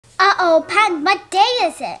Uh-oh, Pen, what day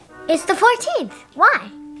is it? It's the 14th.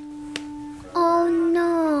 Why? Oh,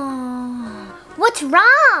 no. What's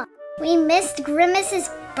wrong? We missed Grimace's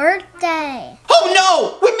birthday. Oh,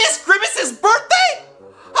 no! We missed Grimace's birthday?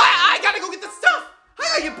 I gotta go get the stuff. I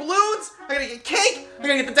gotta get balloons. I gotta get cake. I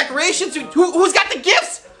gotta get the decorations. Who's got the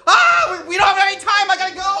gifts? We don't have any time. I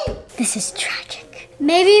gotta go. This is tragic.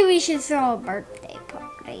 Maybe we should throw a birthday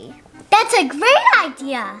party. That's a great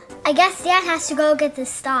idea. I guess Dad has to go get the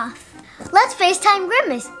stuff. Let's FaceTime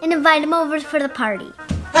Grimace and invite him over for the party.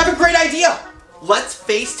 I have a great idea. Let's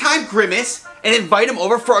FaceTime Grimace and invite him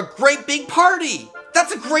over for a great big party.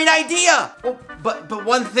 That's a great idea. Oh, but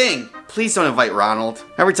one thing. Please don't invite Ronald.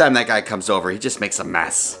 Every time that guy comes over, he just makes a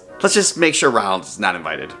mess. Let's just make sure Ronald is not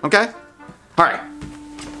invited, okay? All right.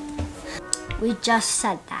 We just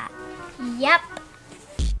said that. Yep.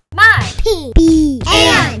 My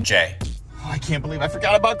PB&J. Oh, I can't believe I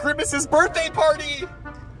forgot about Grimace's birthday party.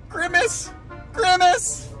 Grimace.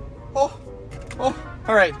 Oh. All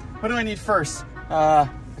right. What do I need first? A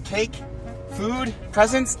cake, food,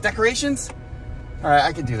 presents, decorations. All right,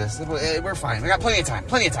 I can do this. We're fine. We got plenty of time.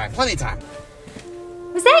 Was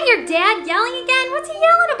that your dad yelling again? What's he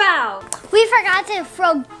yelling about? We forgot to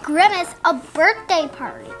throw Grimace a birthday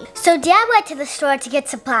party. So Dad went to the store to get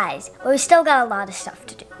supplies, but we still got a lot of stuff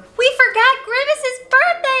to do. We forgot Grimace's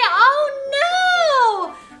birthday. Oh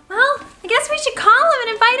no! Well, I guess we should call him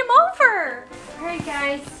and invite him over. All right,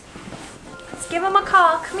 guys. Let's give him a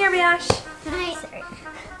call. Come here, Bash. Hi. Sorry.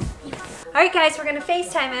 All right, guys, we're gonna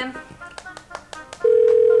FaceTime him.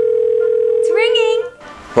 It's ringing.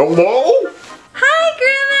 Hello? Hi,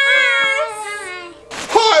 Grimace!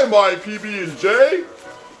 Hi, my PB&J.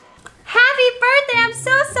 Happy birthday! I'm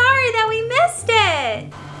so sorry that we missed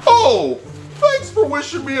it. Oh, thanks for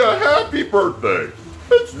wishing me a happy birthday.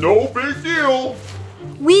 It's no big deal.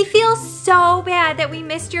 We feel so bad that we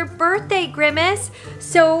missed your birthday, Grimace.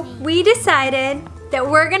 So we decided that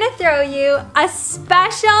we're gonna throw you a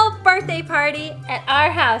special birthday party at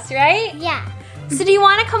our house, right? Yeah. So do you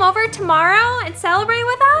wanna come over tomorrow and celebrate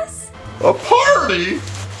with us? A party?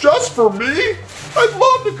 Just for me? I'd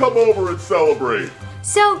love to come over and celebrate.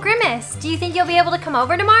 So Grimace, do you think you'll be able to come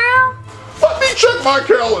over tomorrow? Let me check my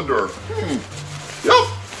calendar. Yep,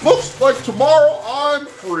 looks like tomorrow I'm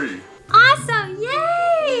free. Awesome,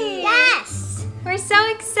 yay! Yes. We're so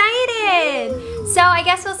excited. So I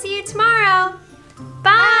guess we'll see you tomorrow.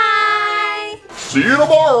 Bye! See you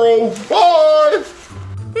tomorrow. Bye.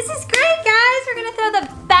 This is great, guys. We're gonna throw the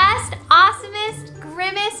best, awesomest,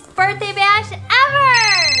 Grimace birthday bash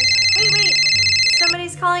ever! Wait.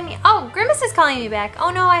 Somebody's calling me. Oh, Grimace is calling me back. Oh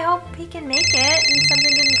no, I hope he can make it and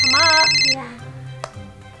something didn't come up. Yeah.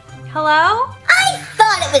 Hello? I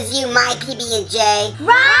thought it was you, my PB&J.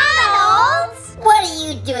 Ronald! What are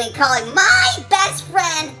you doing calling my best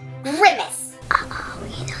friend Grimace? Uh-oh,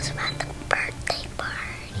 he knows about the birthday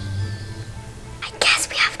party. I guess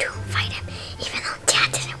we have to invite him, even though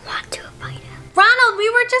Dad didn't want to invite him. Ronald, we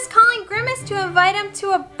were just calling Grimace to invite him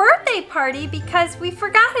to a birthday party because we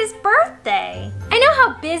forgot his birthday. I know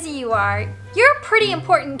how busy you are. You're a pretty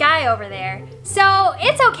important guy over there. So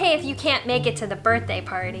it's okay if you can't make it to the birthday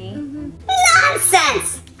party.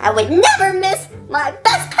 Nonsense! I would never miss my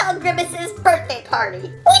best pal Grimace's birthday party.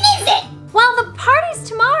 When is it? Well, the party's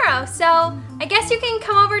tomorrow, so I guess you can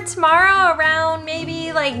come over tomorrow around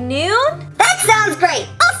maybe like noon? That sounds great.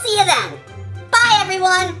 I'll see you then. Bye,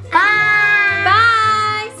 everyone. Bye.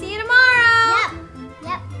 Bye! See you tomorrow!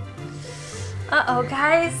 Yep. Uh-oh,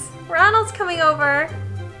 guys. Ronald's coming over.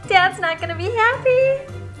 Dad's not gonna be happy.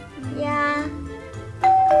 Yeah.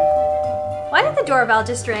 Why did the doorbell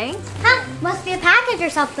just ring? Huh, must be a package or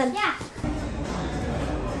something. Yeah.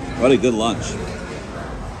 What a good lunch.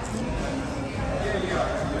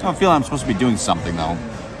 I don't feel I'm supposed to be doing something though.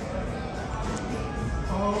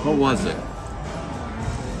 What was it?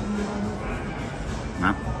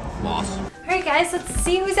 Nah, lost. All right, guys, let's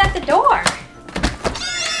see who's at the door.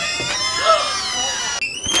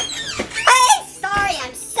 Hey, sorry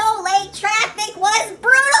I'm so late. Traffic was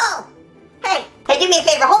brutal. Hey, do me a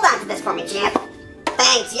favor. Hold on to this for me, champ.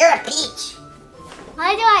 Thanks, you're a peach.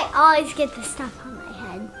 Why do I always get this stuff on my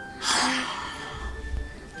head?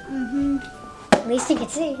 At least you can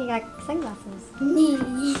see. You got sunglasses.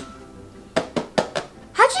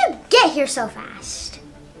 How'd you get here so fast?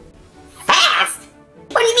 Fast?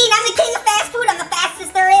 What do you mean? I'm the king of fast food. I'm the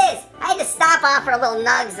fastest there is. I had to stop off for a little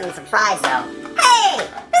nugs and a surprise, though. Hey,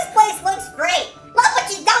 this place looks great. Love what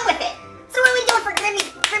you've done with it. So what are we doing for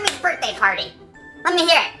Grimmy's birthday party? Let me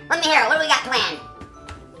hear it. What do we got planned?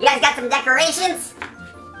 You guys got some decorations?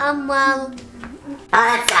 Well... Oh,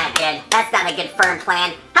 that's not good. That's not a good firm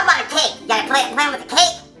plan. How about a cake? You got a plan with a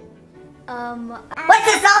cake? What's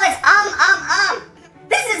this all this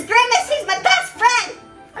This is Grimace, he's my best friend.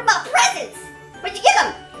 What about presents? Where'd you get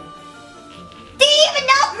them? Do you even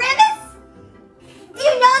know Grimace? Do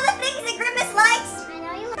you know the things that Grimace likes? I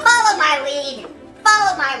know you like. Follow my lead.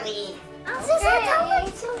 Follow my lead. I'm so sorry. I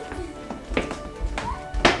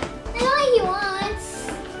know what he wants.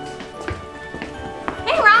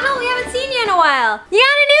 Hey Ronald, we haven't seen you in a while. You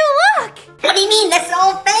got a new look. What do you mean, this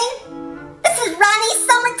old thing? This is Ronnie's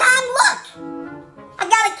summertime look. I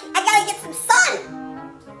gotta get some sun.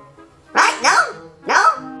 Right? No? No?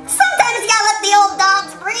 Sometimes you gotta let the old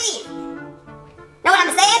dogs breathe. Know what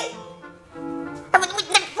I'm saying?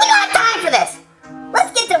 We don't have time for this.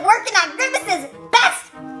 Let's get to working on Grimace's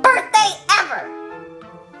best birthday ever.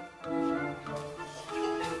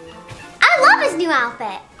 I love his new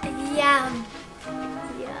outfit. Yeah.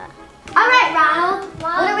 All right, Ronald.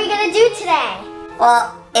 What are we gonna do today?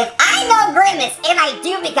 Well, if I know Grimace, and I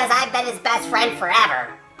do because I've been his best friend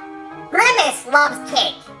forever, Grimace loves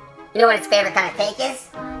cake. You know what his favorite kind of cake is?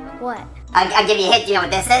 What? I'll give you a hint. Do you know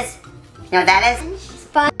what this is? You know what that is?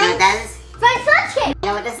 Sponge. You know what that is? Sponge cake. You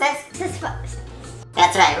know what this is? This is sponge.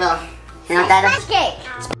 That's right, little. You know what that is? Cake.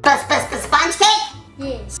 Sponge cake?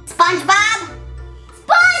 Yes. SpongeBob?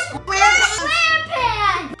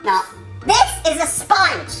 SpongeBob. No, this is a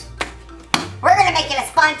sponge. We're gonna make it a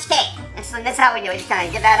sponge cake. This is how we do it. Just kind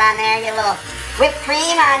of get that on there, get a little whipped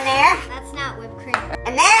cream on there. That's not whipped cream.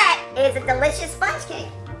 And that is a delicious sponge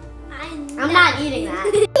cake. I'm not eating that.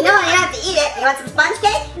 No, you don't have to eat it. You want some sponge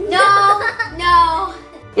cake? No.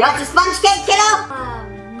 You want some sponge cake, kiddo?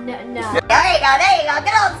 No. There you go, there you go.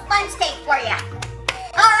 Good old sponge cake for you.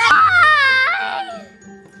 Alright.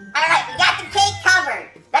 Alright, we got the cake covered.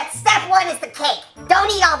 That's step one is the cake. Don't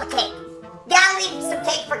eat all the cake. You gotta leave some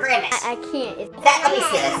cake for Grimace. I can't. Let me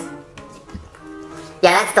see this.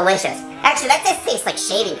 Yeah, that's delicious. Actually, that just tastes like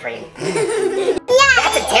shaving cream.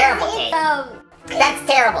 That's a terrible cake. That's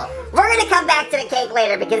terrible. We're gonna come back to the cake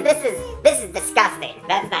later because this is disgusting.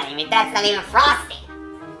 That's not even frosting.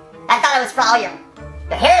 I thought it was for all your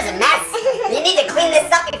hair's a mess. You need to clean this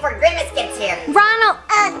up before Grimace gets here. Ronald,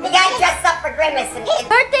 You gotta dress up for Grimace and his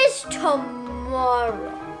birthday's tomorrow.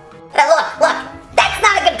 Look, that's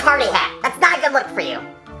not a good party hat. That's not a good look for you.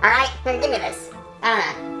 Alright? Here, give me this.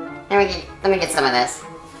 Let me get some of this.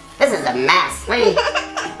 This is a mess.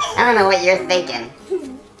 I don't know what you're thinking.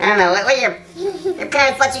 I don't know, what your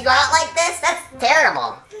parents let you go out like this? That's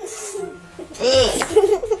terrible. Jeez.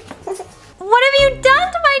 What have you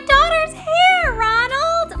done to my daughter's hair,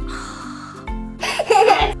 Ronald?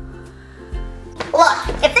 Look,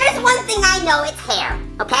 if there's one thing I know, it's hair,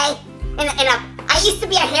 okay? I used to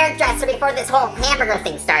be a hairdresser before this whole hamburger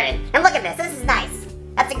thing started. And look at this is nice.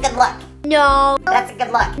 That's a good look. No. That's a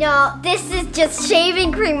good look. No, this is just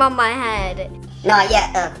shaving cream on my head. No,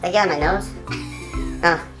 yeah, I got on my nose.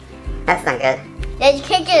 Oh, that's not good. Yeah, you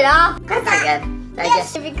can't get it off. That's not good.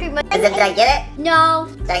 Shaving cream on Did I get it? No.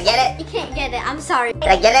 Did I get it? You can't get it. I'm sorry. Did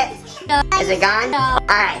I get it? No. Is it gone? No.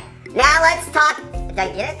 Alright, now let's talk. Did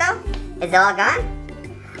I get it though? Is it all gone?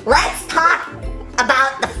 Let's talk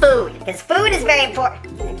about the food, because food is very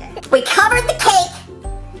important. Okay. We covered the cake.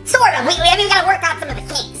 Sort of. We haven't got to work out some of the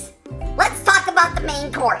cakes. Let's talk about the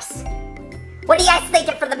main course. What are you guys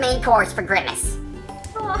thinking for the main course for Grimace?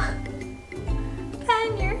 Oh,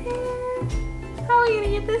 pen your hair. How are we gonna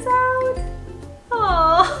get this out?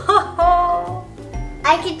 Oh.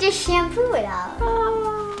 I could just shampoo it out.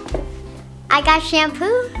 Oh. I got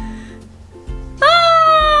shampoo.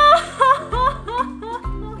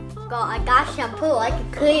 Go, I got shampoo. I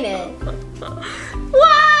can clean it.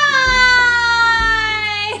 Why?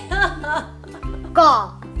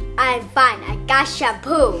 Go. I'm fine. I got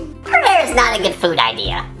shampoo. Her hair is not a good food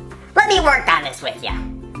idea. Let me work on this with you.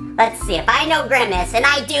 Let's see, if I know Grimace, and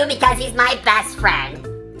I do because he's my best friend.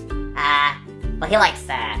 Well, he likes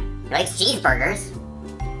cheeseburgers.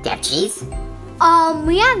 Do you have cheese?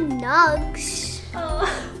 We have nugs.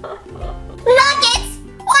 Nuggets?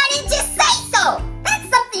 Why didn't you say so? That's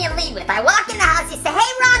something you lead with. I walk in the house, you say,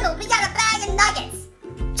 hey Ronald, we got a bag of nuggets.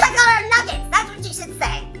 Check out our nuggets. That's what you should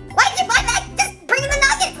say. Why'd you buy that? Just bring the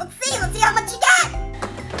nuggets. Let's see how much you got.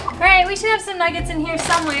 Alright, we should have some nuggets in here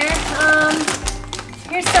somewhere.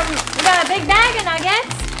 Here's some, we got a big bag of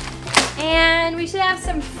nuggets. And we should have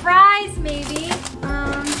some fries maybe.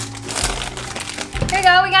 Here we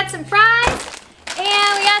go, we got some fries.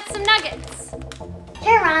 And we got some nuggets.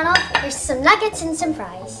 Here, Ronald. Here's some nuggets and some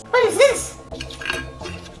fries. What is this?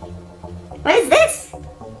 What is this?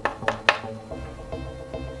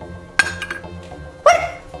 What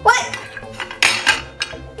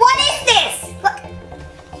is this?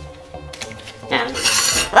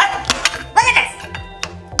 What? Look at this.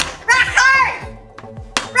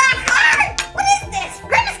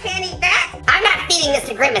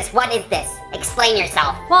 Grimace, what is this? Explain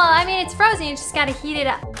yourself. Well, I mean, it's frozen. You just gotta heat it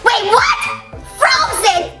up. Wait, what?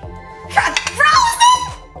 Frozen? Frozen?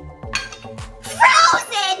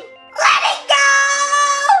 Frozen? Let it go!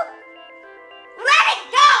 Let it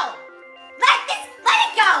go! Let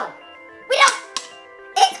it go! We don't,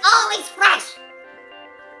 it's always fresh.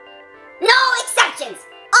 No exceptions.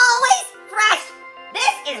 Always fresh.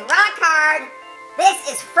 This is rock hard. This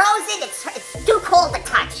is frozen. It's too cold to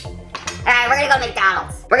touch. All right, we're gonna go to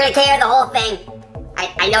McDonald's. We're gonna cater the whole thing.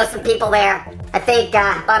 I know some people there. I think,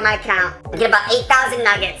 by my count, I get about 8,000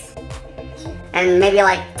 nuggets. And maybe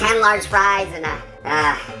like 10 large fries and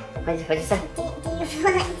what'd you say?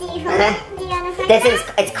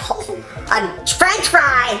 It's cold. A French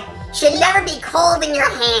fry should never be cold in your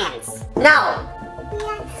hands. No.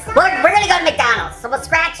 We're gonna go to McDonald's. So we'll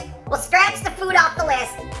scratch the food off the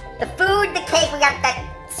list. The food, the cake, we got that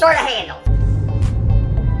sort of handled.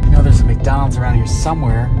 You know, there's a McDonald's around here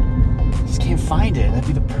somewhere. Just can't find it. That'd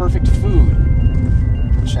be the perfect food.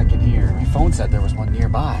 I'll check in here. My phone said there was one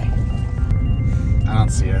nearby. I don't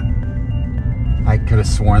see it. I could have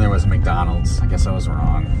sworn there was a McDonald's. I guess I was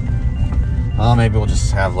wrong. Well, maybe we'll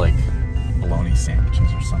just have like bologna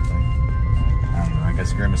sandwiches or something. I don't know. I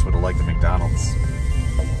guess Grimace would have liked the McDonald's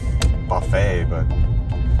buffet, but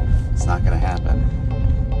it's not gonna happen.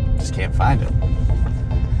 Just can't find it.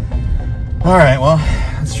 All right, well,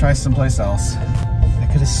 let's try someplace else. I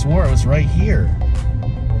could have swore it was right here.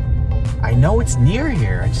 I know it's near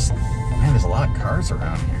here. Man, there's a lot of cars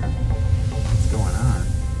around here. What's going on?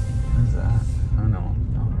 What is that? I don't know.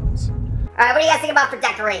 All right, what do you guys think about for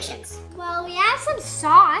decorations? Well, we have some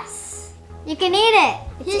sauce. You can eat it.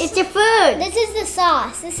 It's your food. This is the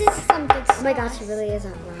sauce. This is some good sauce. Oh my gosh, it really is a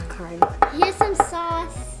rock hard. Here's some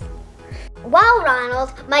sauce. Wow,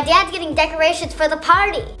 Ronald, my dad's getting decorations for the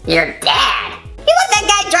party. Your dad? You let that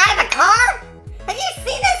guy drive a car? Have you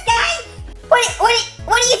seen this guy?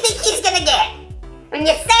 What do you think he's gonna get when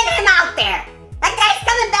you send him out there? That guy's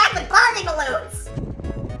coming back with Barbie balloons.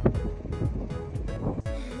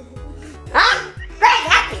 Huh? Great,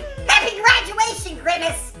 happy graduation,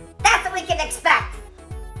 Grimace. That's what we can expect.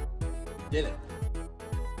 Did it.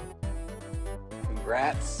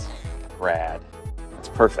 Congrats, Brad. It's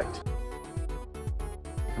perfect.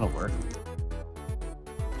 It'll work.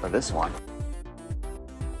 For this one.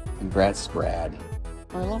 Congrats, Brad.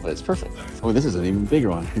 Oh, I love it. It's perfect. Oh, this is an even bigger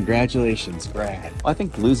one. Congratulations, Brad. Well, I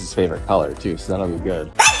think blue's his favorite color, too, so that'll be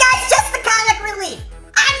good. That guy's just the comic relief.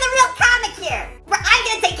 I'm the real comic here. I'm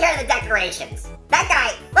gonna take care of the decorations. That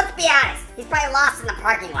guy, let's be honest, he's probably lost in the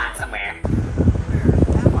parking lot somewhere.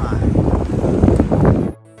 Come on.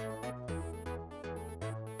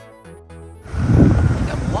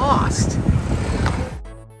 I'm lost.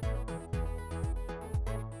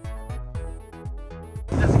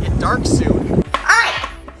 It doesn't get dark soon. Alright,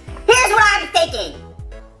 here's what I'm thinking.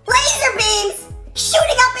 Laser beams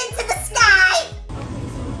shooting up into the sky.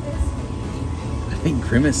 I think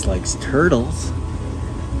Grimace likes turtles.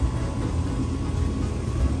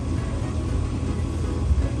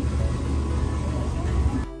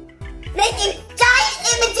 Making giant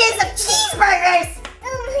images of cheeseburgers.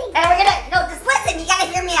 And we're gonna, no, just listen, you gotta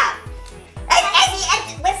hear me out.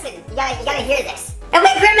 Listen, you gotta hear this. And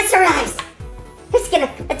when Grimace arrives, it's gonna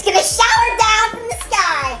shower down from the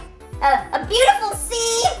sky a beautiful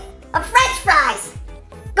sea of French fries,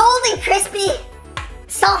 golden, crispy,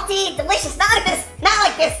 salty, delicious. Not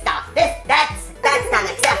like this stuff. That's not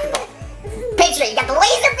acceptable. Picture it. You got the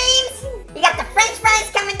laser beams. You got the French fries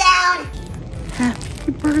coming down.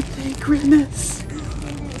 Happy birthday, Grimace.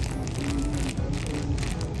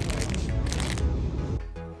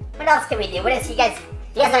 What else can we do? What else, you guys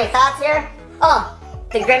have any thoughts here? Oh,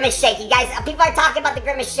 the Grimace shake. You guys, people are talking about the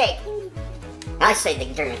Grimace shake. I'll show you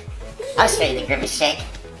the Grimace shake.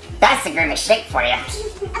 That's the Grimace shake for you.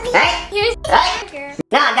 Right? Here's the right?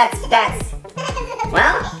 No, that's,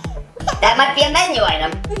 well, that might be a menu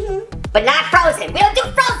item. But not frozen. We don't do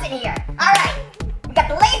frozen here. All right. We got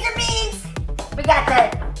the laser beams.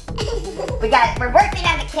 We're working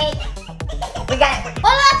on the cake. What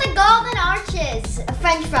about the golden arches of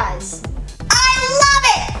French fries? I love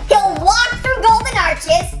it! He'll walk through golden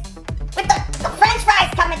arches with the French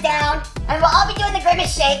fries coming down, and we'll all be doing the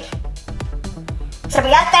Grimace shake. So we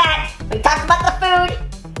got that. We talked about the food.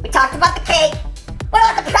 We talked about the cake. What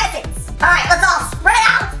about the presents? All right, let's all spread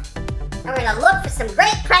out. And we're gonna look for some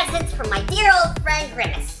great presents from my dear old friend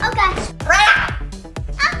Grimace. Okay. Spread out.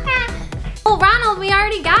 Okay. Well, Ronald, we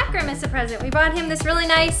already got Grimace a present. We bought him this really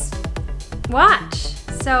nice watch.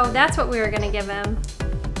 So that's what we were gonna give him.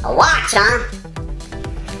 A watch, huh?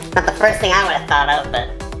 Not the first thing I would have thought of, but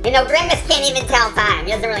you know, Grimace can't even tell time.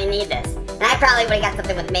 He doesn't really need this. And I probably would have got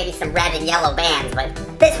something with maybe some red and yellow bands, but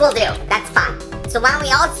this will do. That's fine. So why don't we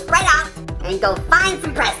all spread out and go find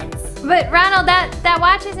some presents? But Ronald, that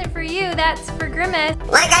watch isn't for you, that's for Grimace.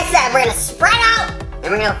 Like I said, we're gonna spread out and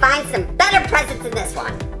we're gonna find some better presents than this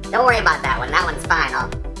one. Don't worry about that one. That one's fine.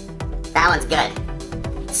 That one's good.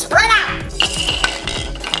 Spread out!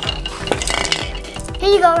 Here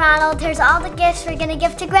you go, Ronald. Here's all the gifts we're gonna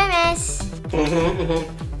give to Grimace.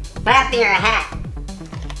 What happened to your hat?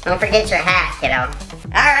 Don't forget your hat, kiddo.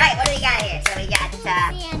 Alright, what do we got here? So we got,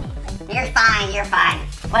 You're fine.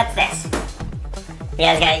 What's this?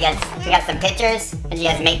 You got some pictures? Did you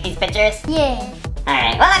guys make these pictures? Yeah.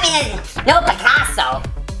 Alright, well, I mean, no Picasso.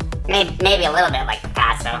 Maybe a little bit like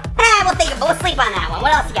Picasso. We'll sleep on that one.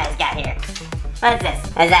 What else you guys got here? What is this?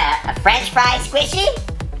 Is that a French fry squishy?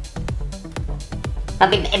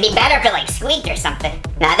 It'd be better if it like squeaked or something.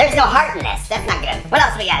 Nah, there's no heart in this. That's not good. What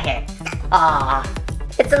else we got here? Aw,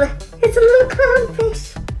 it's a little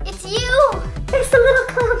clownfish. It's you. It's a little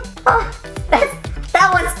clown. Oh, that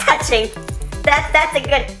one's touching. That's a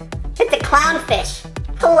good. It's a clownfish.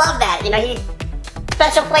 I love that. You know,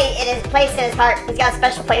 special place in his heart. He's got a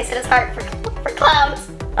special place in his heart for clowns.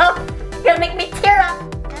 Oh, you're gonna make me tear up.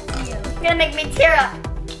 That's you. You're gonna make me tear up.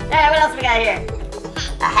 Alright, what else we got here?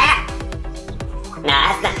 A hat.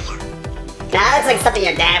 Nah, that's not. Nah, that looks like something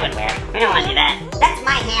your dad would wear. We don't want to do that. That's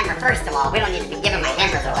my hammer, first of all. We don't need to be giving my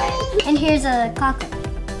hammers away. And here's a cocker.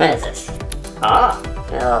 What is this? Oh,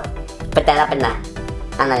 we'll put that up on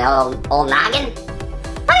the old noggin.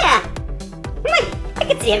 Oh yeah. I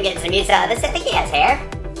can see him getting some use out of this. I think he has hair.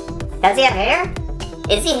 Does he have hair?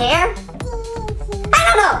 Is he hair? I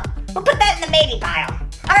don't know. We'll put that in the maybe pile.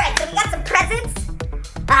 Alright, so we got some presents.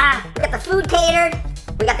 We got the food catered.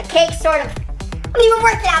 We got the cake sort of. I mean, we're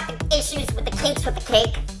working out the issues with the kinks with the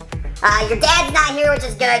cake. Your dad's not here, which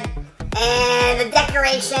is good. And the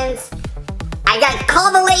decorations. I gotta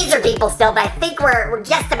call the laser people still, but I think we're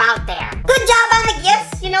just about there. Good job on the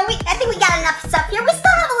gifts. You know, I think we got enough stuff here. We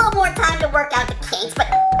still have a little more time to work out the kinks, but...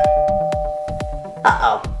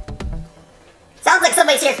 Uh-oh. Sounds like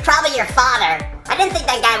somebody's here. It's probably your father. I didn't think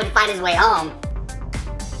that guy would find his way home.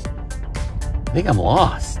 I think I'm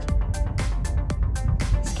lost.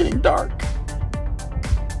 It's getting dark.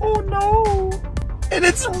 Oh no. And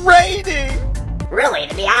it's raining. Really,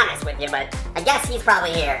 to be honest with you, but I guess he's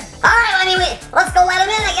probably here. Alright, anyway, let's go let him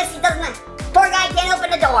in. I guess he doesn't... Poor guy can't open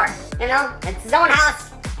the door. You know, it's his own house.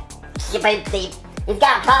 He's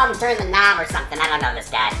got a problem turning the knob or something. I don't know this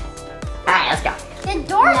guy. Alright, let's go. The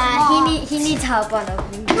door's locked. He needs help on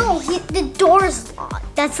opening. No, the door's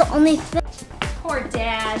locked. That's the only thing. Poor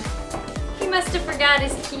Dad. He must have forgot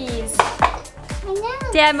his keys. I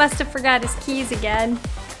know. Dad must have forgot his keys again.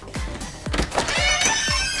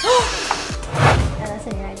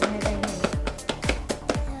 Listen, you're right.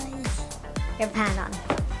 Your pan on.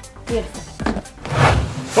 Beautiful.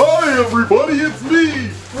 Hi everybody, it's me,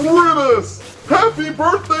 Grimace! Happy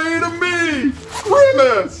birthday to me,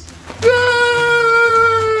 Grimace!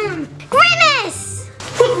 Yay! Grimace!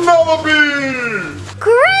 Penelope!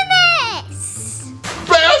 Grimace!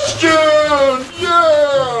 Bastion!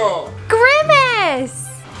 Yeah! Grimace!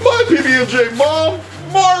 My PB&J mom,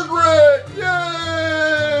 Margaret!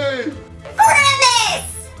 Yay!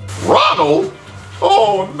 Grimace! Ronald?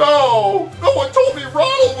 Oh no! No one told me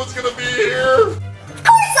Ronald was gonna be here! Of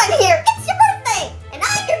course I'm here! It's your birthday! And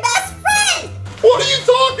I'm your best friend! What are you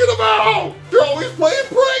talking about? You're always playing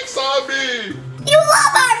pranks on me! You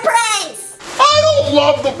love our pranks! I don't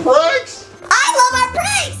love the pranks! I love our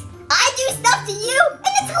pranks! I do stuff to you,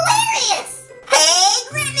 and it's hilarious! Hey,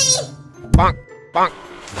 Grimmy! Bonk, bonk.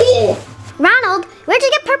 Oh! Ronald, where'd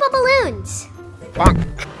you get purple balloons? Bonk,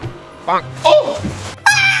 bonk. Oh!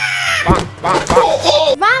 Bonk, bonk, bonk.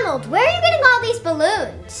 Oh! Ronald, where are you getting all these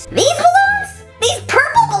balloons? These balloons? These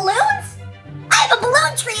purple balloons? I have a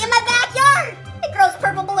balloon tree in my backyard! It grows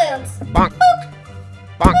purple balloons. Bonk, Boop.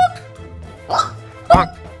 bonk, Oh. bonk,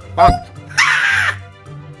 bonk. Ah!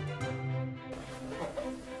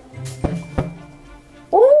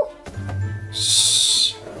 Ooh.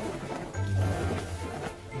 Shh.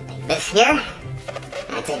 Take this here.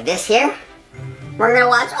 I take this here. We're gonna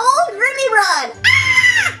watch old Grimmy run.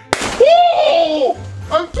 Ah! Oh!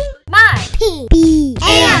 I'm My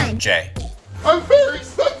PB&J. I'm very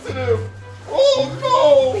sensitive. Oh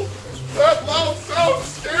no! That loud sound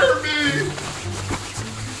scared me.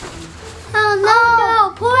 Oh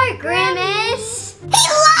no, poor Grimace. He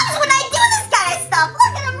loves when I do this kind of stuff.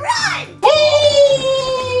 Look at him run.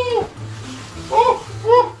 Oh! Oh!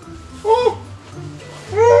 Oh! Oh!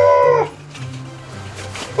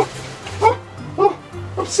 Oh! Oh!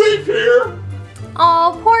 I'm safe here.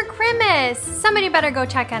 Oh, poor Grimace. Somebody better go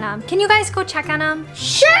check on him. Can you guys go check on him?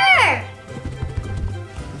 Sure!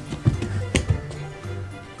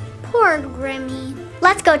 Poor Grimmy.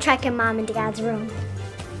 Let's go check in Mom and Dad's room.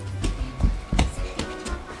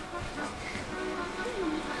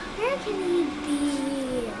 Where can he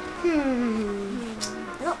be?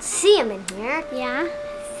 I don't see him in here. Yeah,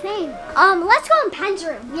 same. Let's go in Pen's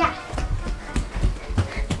room. Yeah.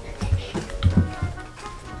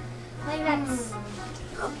 Like that's.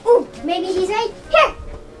 Oh, maybe he's right here.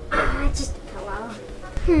 Just a pillow.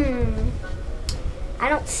 I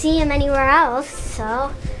don't see him anywhere else,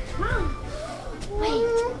 so.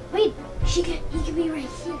 Wait, he could be right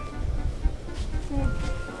here.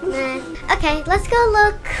 Okay, let's go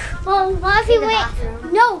look. Well, what if we wait?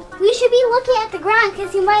 No, we should be looking at the ground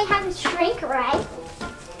because he might have his shrink, right?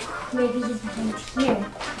 Maybe he's behind here.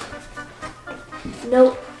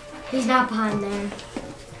 Nope, he's not behind there.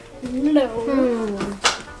 No.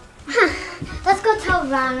 Let's go tell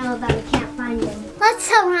Ronald that we can't find him. Let's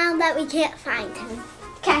tell Ronald that we can't find him.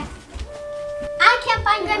 Okay. I can't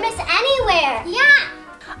find Grimace anywhere. Yeah.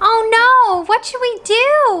 Oh no, what should we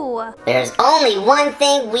do? There's only one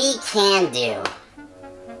thing we can do.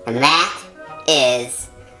 And that is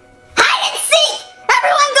hide and seek!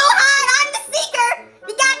 Everyone go hide! I'm the seeker!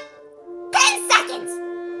 You got 10 seconds!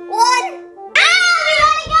 1.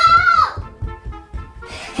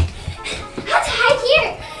 Let's hide here.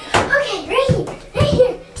 Okay, right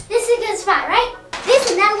here. This is a good spot, right? This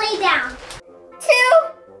and then lay down. 2,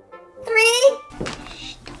 3.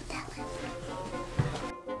 Shh, don't tell him.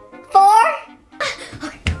 4.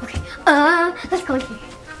 Okay. Let's go in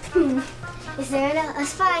here. Is there a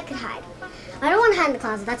spot I could hide? I don't want to hide in the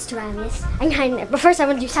closet. That's too obvious. I can hide in there. But first, I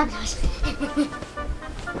want to do sabotage.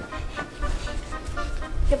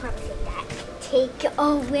 You'll probably think that. Take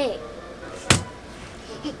away.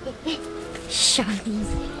 Shove these.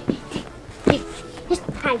 Just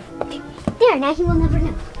hide. There, now he will never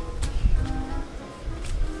know.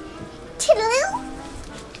 Toodaloo.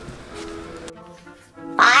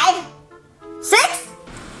 5, 6.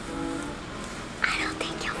 I don't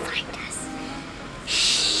think he'll find us.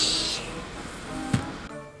 Shh.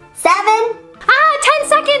 7. 10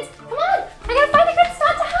 seconds. Come on, I gotta find a good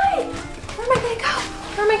spot to hide. Where am I gonna go?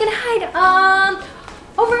 Where am I gonna hide?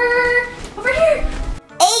 Over here.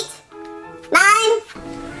 8, 9.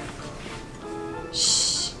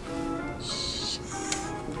 Shh.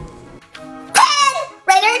 10.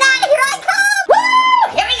 Ready or not, here I come. Woo!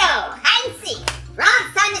 Here we go. Hide and seek. Wrong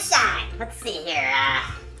time to shine. Let's see here.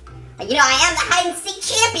 You know, I am the hide and seek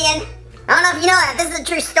champion. I don't know if you know that. This is a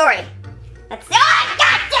true story. Let's see. Oh, I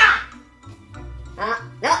gotcha!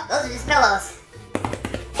 No, those are just pillows.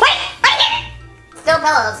 Wait, right here. Still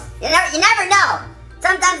pillows. You never know.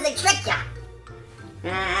 Sometimes they trick you.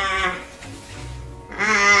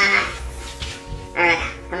 Alright,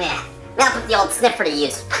 come here. Now I'll put the old sniffer to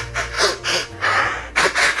use.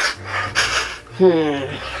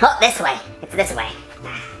 Oh, this way. It's this way.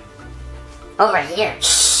 Over here.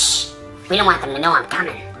 Shh. We don't want them to know I'm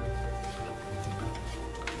coming.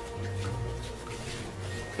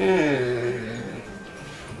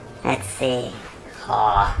 Let's see.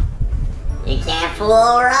 Oh, you can't fool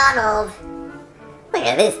Ronald. Look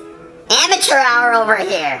at this amateur hour over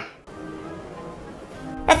here.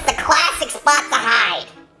 That's the classic spot to hide.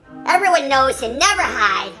 Everyone knows you never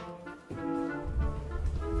hide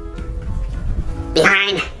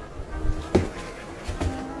behind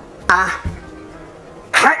a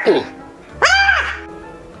curtain. Ah!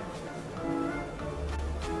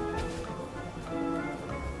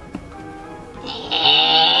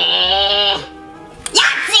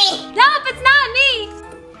 Yahtzee! Nope, it's not me.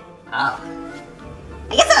 Oh.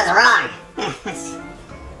 I guess I was wrong.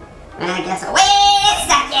 I guess. Wait a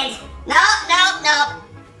second. Nope.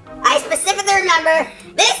 I specifically remember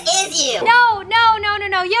this is you. No.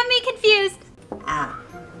 You have me confused. Oh.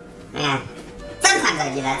 Man. Sometimes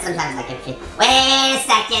I do that. Sometimes I confuse. Wait a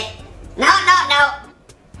second. No.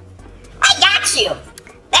 I got you.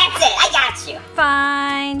 That's it. I got you.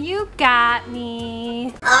 Fine, you got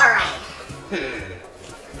me. All right.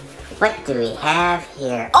 What do we have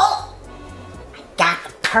here? Oh! I got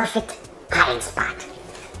the perfect hiding spot.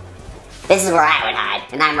 This is where I would hide,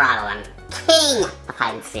 and I'm Ronald. I'm king of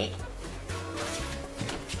hide and seek.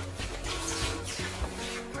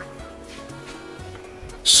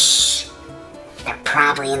 Shh! They're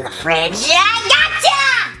probably in the fridge. I gotcha!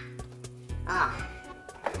 Oh.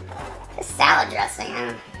 This salad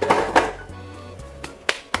dressing.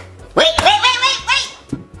 Wait!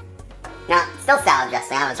 No, still salad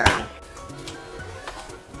dressing. I was wrong.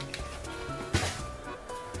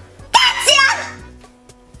 Gotcha!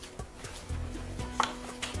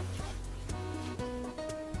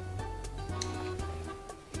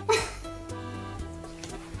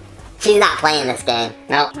 she's not playing this game.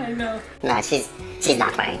 Nope. I know. No, she's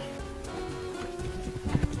not playing.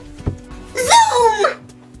 Zoom!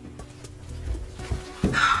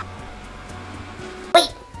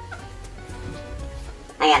 Wait.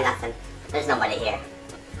 I got nothing. There's nobody here.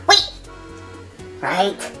 Wait!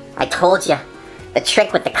 Right? I told you. The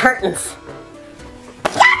trick with the curtains.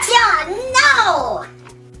 Gotcha! No!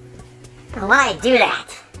 Why do that?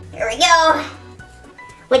 Here we go.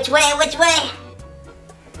 Which way? Which way?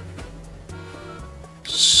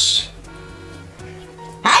 Shh.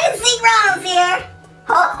 I didn't see Ronald's here.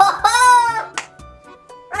 Ho ho ho!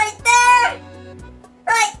 Right there.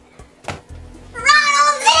 Right.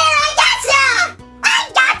 Ronald's here. I gotcha! I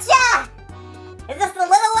gotcha! Is this the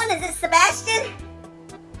little one? Is this Sebastian?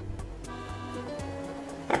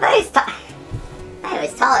 I thought he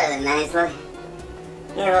was taller than that. He's a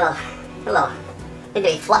little, need to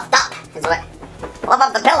be fluffed up. Is what? Fluff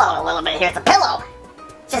up the pillow a little bit here. It's a pillow.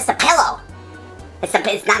 It's just a pillow. It's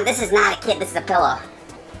not. This is not a kid. This is a pillow.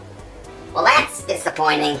 Well, that's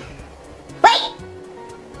disappointing. Wait.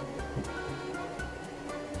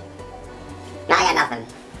 No, I got nothing.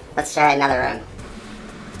 Let's try another room.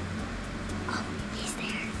 Oh, he's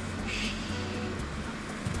there.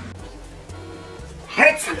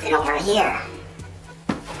 Heard something over here.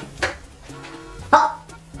 Oh.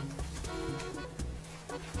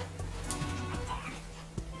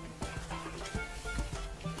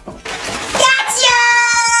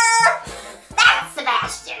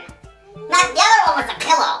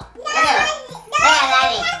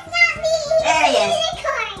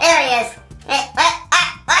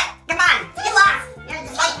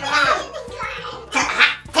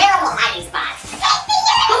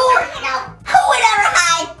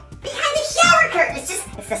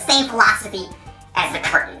 Philosophy as the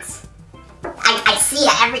curtains. I see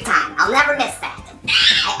it every time. I'll never miss that.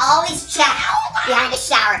 I always check behind the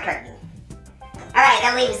shower curtain. Alright,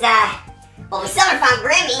 that leaves, well, we still haven't found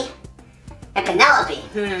Grimmy and Penelope.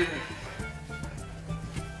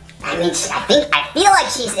 I mean, I feel like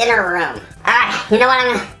she's in her room. Alright, you know what?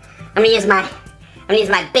 I'm gonna use my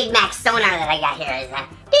Big Mac sonar that I got here. Is that?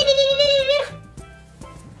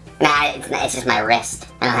 Nah, it's just my wrist.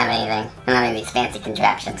 I don't have anything. I don't have any of these fancy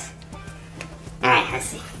contraptions. Alright, let's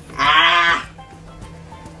see.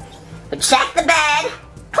 We check the bed.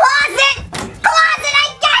 Closet! Closet, I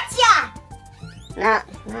gotcha! No,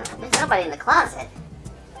 there's nobody in the closet.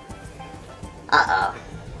 Uh-oh.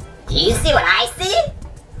 Do you see what I see?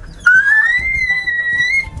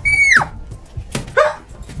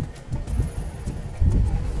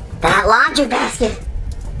 That laundry basket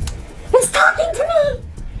is talking to me.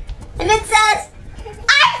 And it says,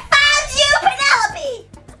 I found you, Penelope!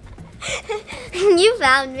 You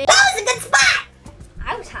found me. That was a good spot!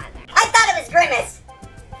 I was hot. I thought it was Grimace.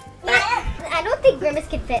 I don't think Grimace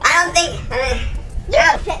can fit. I don't think... You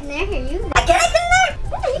can fit in there. Here, you. Can I fit in there?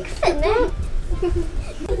 Yeah, you can fit in there.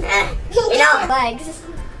 You know, Legs.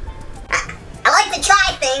 I like to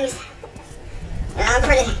try things. And I'm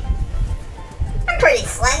pretty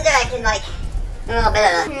slender. I can like a little bit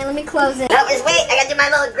of. Here, let me close it. No, just wait. I gotta do my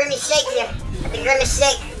little Grimace shake here. The Grimace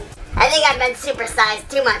shake. I think I've been supersized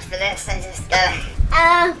too much for this. I just gotta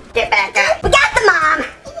get back up. We got the mom.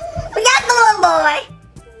 We got the little boy.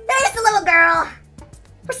 There's the little girl.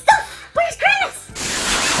 We're still. Where's Grimace?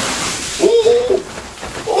 Oh!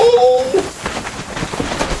 Oh!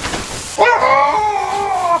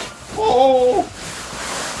 Ah! Oh!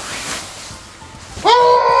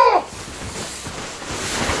 Ah!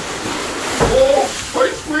 Oh,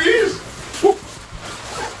 tight squeeze!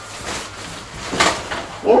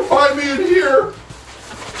 Won't find me in here.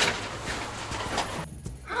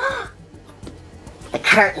 The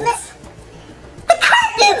curtains. The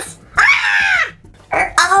curtains! Ah!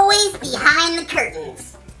 Are always behind the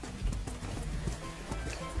curtains.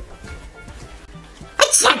 I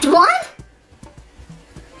checked one.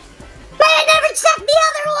 But I never checked the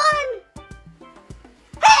other one.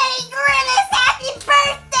 Hey, Grimace, happy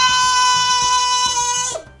birthday!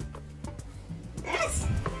 Yes.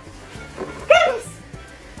 Grimace.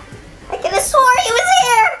 I could have swore he was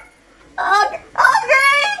here. Oh,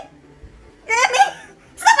 Grimmy. Grimmy.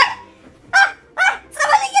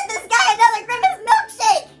 Somebody get this guy another Grimace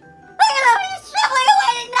milkshake. Look at him, he's shoveling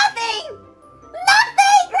away to nothing.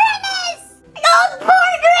 Nothing, Grimace. Oh, poor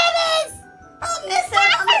Grimace. I'll miss him.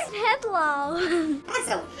 Pillow.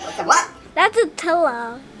 That's a what? That's a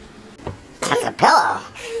pillow. That's a pillow.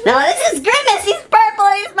 No, this is Grimace. He's purple.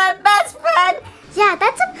 He's my best friend. Yeah,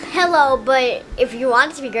 that's a pillow, but if you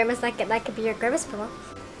want it to be Grimace, that could be your Grimace pillow.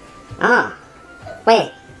 Oh.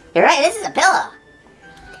 Wait. You're right. This is a pillow.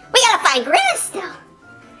 We gotta find Grimace still.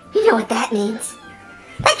 You know what that means.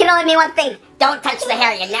 That can only mean one thing. Don't touch the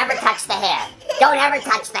hair. You never touch the hair. Don't ever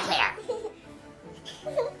touch the hair.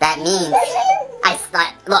 That means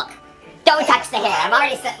look, don't touch the hair. I've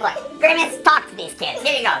already said, look, Grimace, talk to these kids.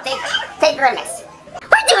 Here you go. Take Grimace.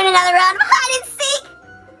 We're doing another round of hide and seek.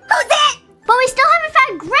 Who's it? But we still haven't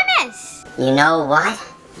found Grimace. You know what?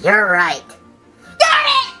 You're right. Darn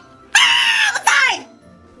it! Ah, what's time?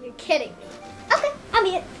 You're kidding me. Okay, I'll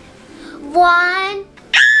be it. 1,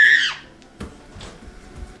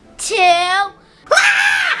 2.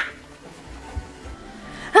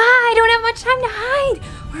 I don't have much time to hide.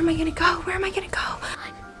 Where am I gonna go? Where am I gonna go?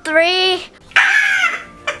 3.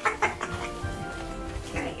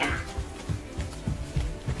 There we go.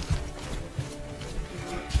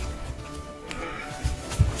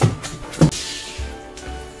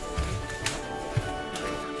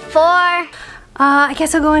 4. I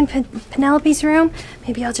guess I'll go in Penelope's room.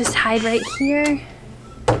 Maybe I'll just hide right here.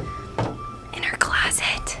 In her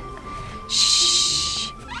closet.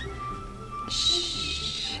 Shh.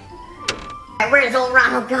 Shh. Where does old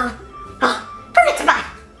Ronald go? Oh, forget to buy.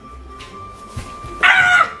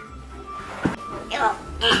 Ah! Oh,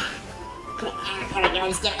 here we go.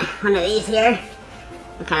 Just get one of these here.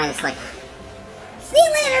 And kind of just like, see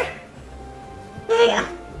you later. There you go.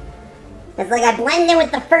 It's like I blend in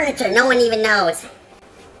with the furniture. No one even knows.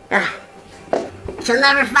 She'll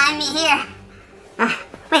never find me here.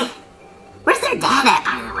 Wait, where's their dad at,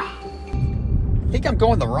 by the way? I think I'm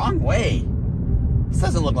going the wrong way. This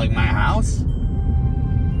doesn't look like my house.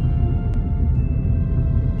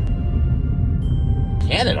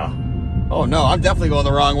 Canada? Oh no, I'm definitely going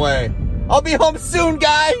the wrong way. I'll be home soon,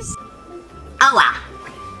 guys! Oh wow.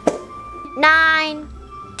 9,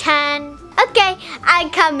 10. Okay, I'm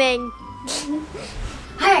coming.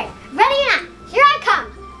 Alright, ready now. Here I come.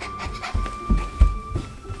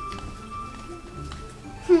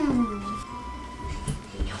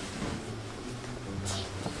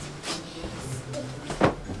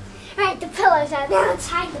 Alright, the pillow's out. Now let's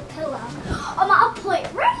hide the pillow. I'll put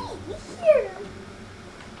it right here.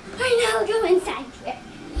 Alright, now I'll go inside here.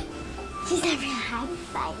 She's never gonna hide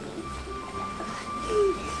inside me.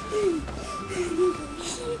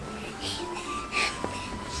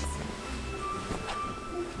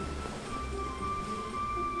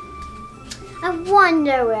 I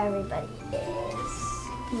wonder where everybody is.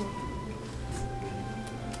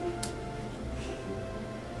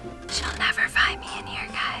 She'll never find me in here,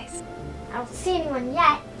 guys. I don't see anyone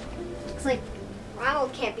yet. Looks like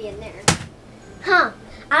Ronald can't be in there. Huh.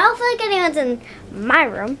 I don't feel like anyone's in my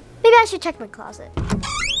room. Maybe I should check my closet.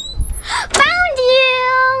 Found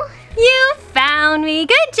you! You found me.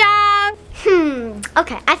 Good job.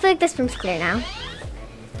 Okay, I feel like this room's clear now.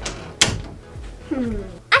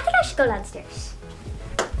 I think I should go downstairs.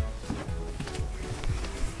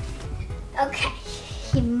 Okay,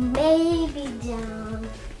 he may be down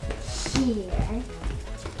here.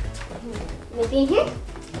 Maybe in here?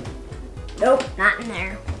 Nope, not in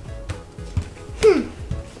there.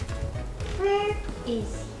 Where is he?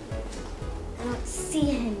 I don't see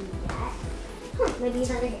him yet. Maybe he's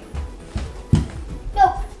under here.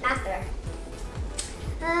 Nope, not there.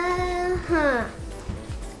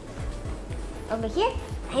 Over here?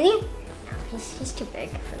 Maybe? No, he's too big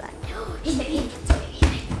for that. He's maybe.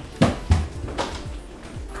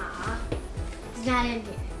 He's not in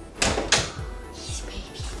here. He's maybe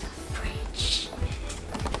in the fridge.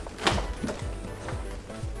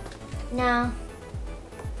 No.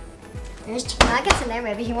 There's chicken nuggets in there.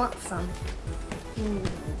 Maybe he wants some.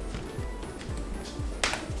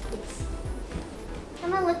 I'm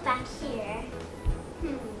gonna look back here.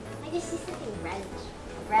 I just see something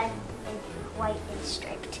red and white and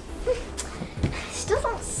striped. Still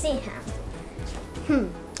don't see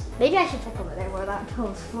him. Maybe I should check over there where that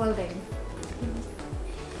pillow's floating.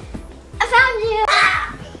 I found you!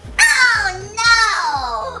 Oh no!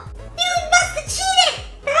 You must have cheated!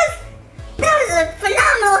 That was a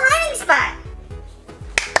phenomenal hiding spot!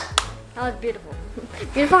 That was beautiful.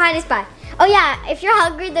 Beautiful hiding spot. Oh yeah, if you're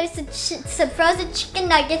hungry, there's some frozen chicken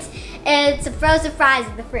nuggets and some frozen fries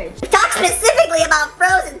in the fridge. Talk specifically about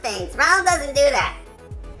frozen things. Ronald doesn't do that.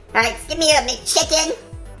 Alright, just give me a McChicken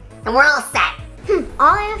and we're all set.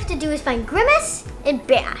 All I have to do is find Grimace and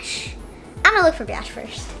Bash. I'm gonna look for Bash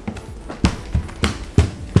first.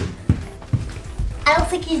 I don't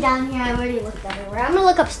think he's down here. I already looked everywhere. I'm gonna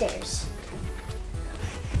look upstairs.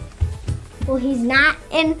 Well, he's not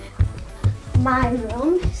in my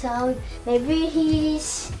room, so maybe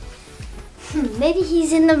he's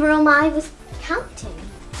in the room I was counting.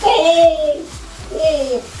 Oh!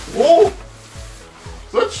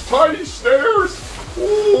 Such tiny stairs!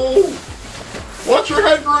 Oh! Watch your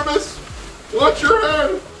head, Grimace! Watch your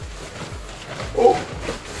head. Oh.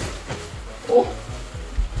 Oh.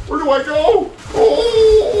 Where do I go?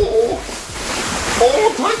 Oh.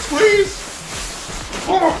 Oh, tight squeeze.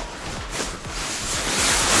 Oh.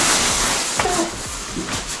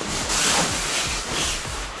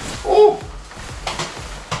 Oh.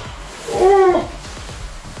 Oh.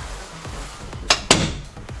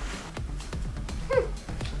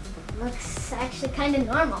 Looks actually kind of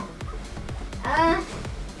normal.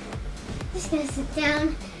 Just gonna sit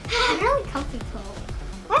down. Really comfy pillow.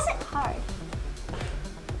 Why is it hard?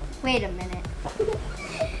 Wait a minute.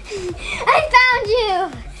 I found you!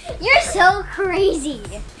 You're so crazy.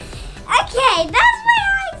 Okay, that's my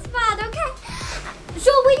hiding spot, okay?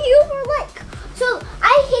 So when you were like, so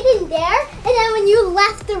I hid in there, and then when you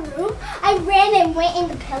left the room, I ran and went in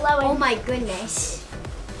the pillow. And oh my goodness.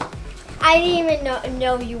 I didn't even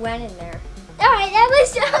know you went in there. All right, that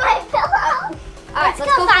was just my pillow. All right,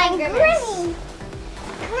 let's go find Grimace.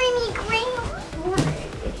 Grimmy.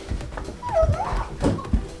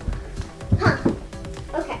 Huh.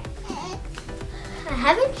 Okay. I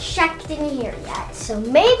haven't checked in here yet, so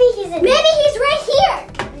maybe he's in. Maybe he's right here.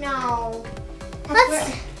 No.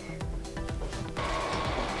 Let's.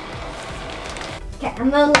 Okay, I'm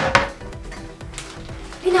gonna.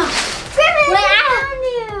 No. Grimace, I found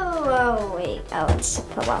you. Oh wait. Oh, it's a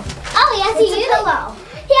pillow. Oh, he has a pillow.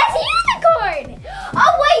 He has a unicorn.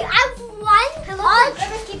 Oh wait, I've won.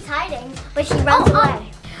 Grimace keeps hiding, but she runs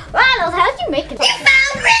away. Ronald, how did you make it? You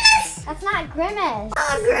found Grimace! That's not Grimace.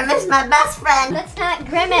 Oh, Grimace, my best friend. That's not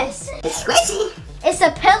Grimace. It's squishy. It's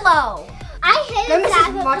a pillow. I hid Grimace inside is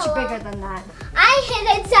of a much pillow. bigger than that. I hid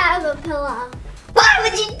inside of a pillow. Why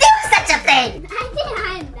would you do such a thing? I didn't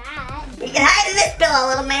hide that. You can hide in this pillow,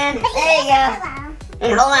 little man. There you go.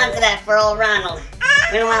 And hold on to that for old Ronald.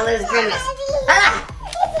 We don't want to lose Grimace. Ah!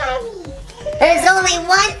 There's only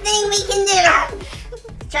one thing we can do.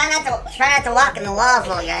 Try not to walk in the walls,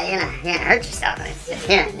 little guy. You're gonna hurt yourself.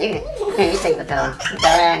 Here, you take the pillow. Put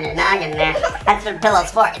that on your noggin there. That's what the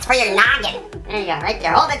pillow's for. It's for your noggin. There you go, right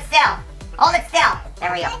there. Hold it still. Hold it still.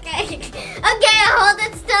 There we go. Okay, hold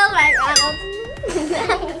it still, right, Ronald.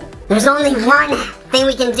 There's only one thing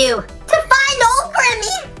we can do to find old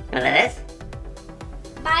Grimmy. You know what that is?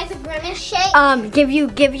 Buy the Grimace shake.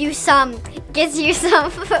 Gives you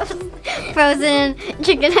some frozen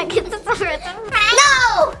chicken nuggets.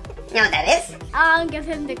 No! You know what that is? Give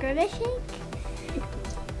him the Grimace shake.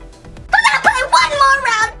 We're gonna play one more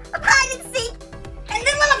round of hide and seek, and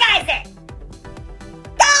this little guy's it.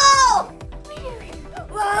 Go!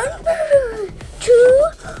 1,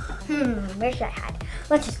 2. Where should I hide?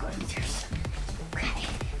 Let's just go upstairs. Okay.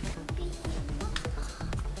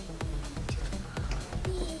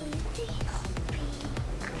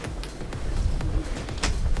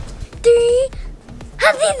 3,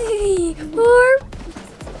 4.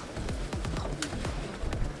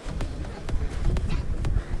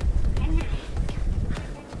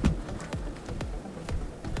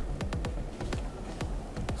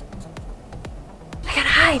 I gotta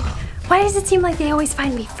hide. Why does it seem like they always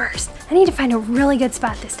find me first? I need to find a really good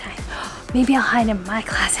spot this time. Maybe I'll hide in my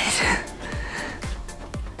closet.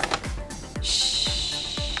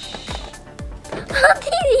 Shh.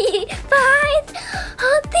 5,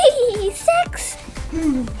 6. I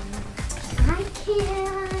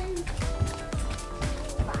can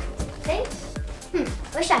find things.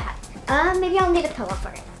 Where should I hide? Maybe I'll need a pillow for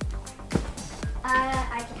it.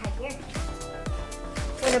 I can hide here.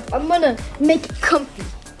 I'm gonna make it comfy.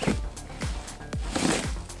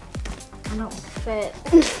 I don't fit.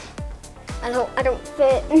 I don't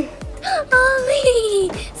fit. Ollie!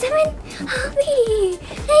 7, Ollie! 8.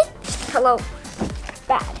 Hello.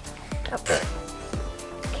 Bad. Okay.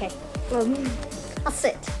 I'll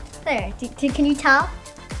sit. There. Can you tell?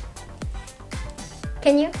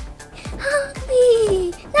 Can you?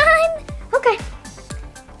 Ollie! 9. Okay.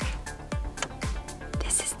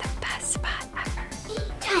 This is the best spot ever.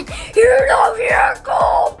 10. You're the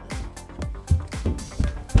vehicle!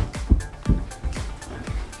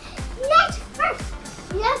 Next first,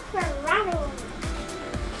 look for Ronald.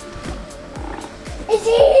 Is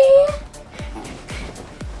he?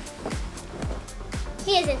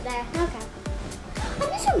 He isn't there. Okay. I'm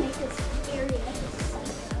just gonna make this area.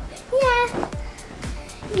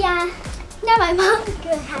 Yeah. Now my mom's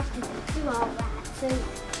gonna have to do all that. So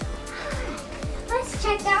let's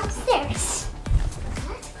check downstairs.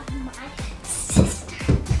 Let's find my sister.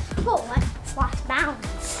 Oh, let's watch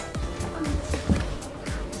balance.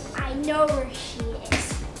 I know where she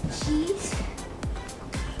is.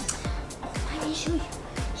 I can show you.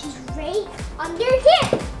 She's right under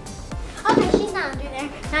here. Okay, she's not under there.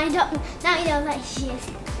 Now I know that she is.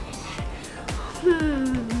 I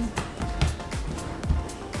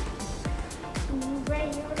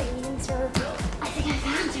think I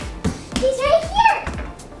found her. He's right here,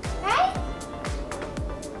 right?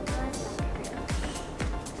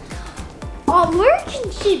 Oh, where can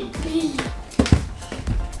she be?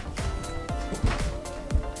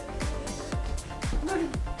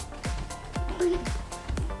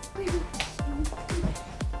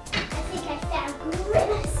 I think I found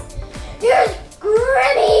Grimace. Here's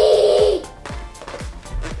Grimmy!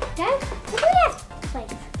 Dad, what do we have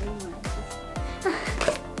like 3 more of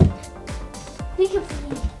these?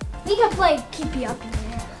 We can play keep you up in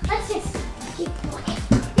there. Let's just keep playing.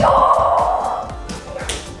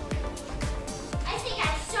 I think I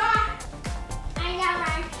saw her. I know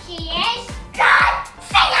where she is. God,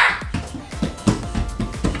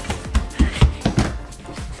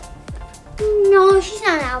 no, she's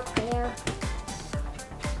not out there.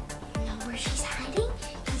 You know where she's hiding?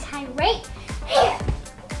 She's hiding right here.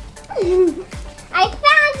 I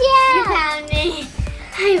found you! You found me.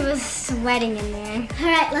 I was sweating in there. All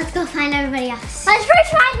right, let's go find everybody else. Let's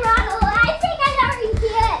first find Ronald. I think I know where he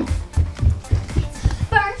is.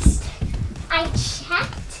 First, I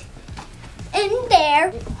checked in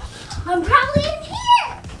there. I'm probably in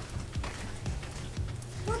here.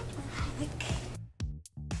 What the heck?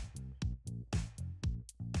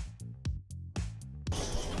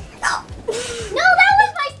 No,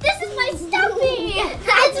 this is my stuffy.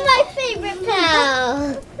 That's my favorite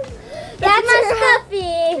pal. That's my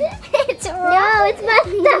stuffy. It's wrong. No, it's my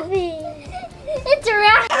stuffy. It's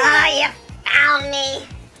wrong. Oh, you found me.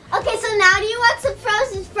 Okay, so now do you want some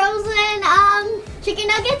frozen chicken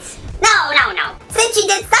nuggets? No. Since you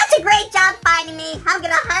did such a great job finding me, I'm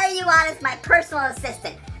gonna hire you on as my personal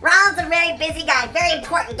assistant. Ronald's a very busy guy, very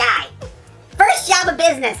important guy. First job of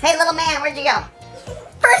business. Hey, little man, where'd you go?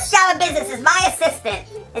 First job of business as my assistant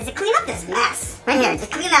is to clean up this mess. Right here,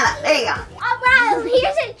 just clean that up. There you go. Oh, Ronald,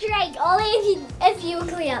 here's a drink. Only if you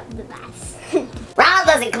clean up the mess. Ronald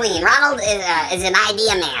doesn't clean. Ronald is an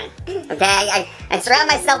idea man. Okay, I surround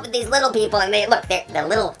myself with these little people, and they're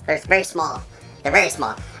little. They're very small. They're very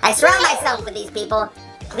small. I surround myself with these people.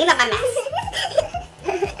 Clean up my mess.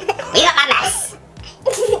 Clean up my mess.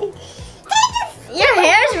 Your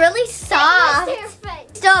hair's really soft.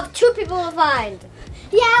 Still have 2 people to find.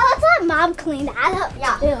 Yeah, let's let Mom clean that up.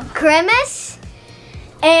 Yeah. Grimace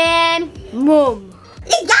and Mom.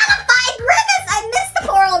 You gotta find Grimace! I missed the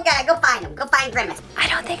poor old guy. Go find him. Go find Grimace. I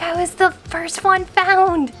don't think I was the first one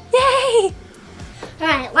found. Yay! All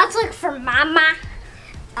right, let's look for Mama.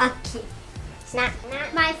 Okay. Not.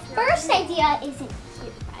 My first idea isn't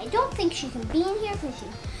here. I don't think she can be in here because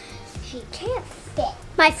she can't fit.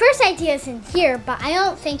 My first idea is in here, but I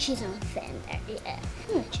don't think she's gonna fit in there yet.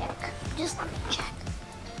 Let me check. Just let me check.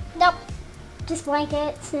 Nope. Just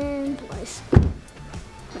blankets and toys.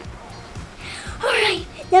 Alright,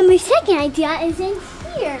 then my second idea is in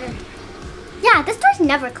here. Yeah, this door's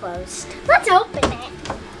never closed. Let's open it.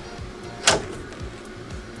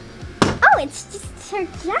 Oh, it's just her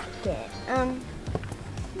jacket.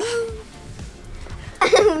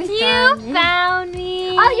 You found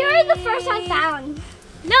me. Oh, you're the first I found.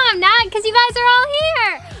 No, I'm not, because you guys are all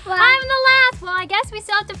here. Well, I'm the last. Well, I guess we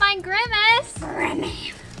still have to find Grimace.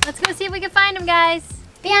 Grimace. Let's go see if we can find him, guys.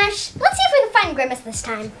 Biash, let's see if we can find Grimace this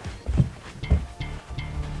time.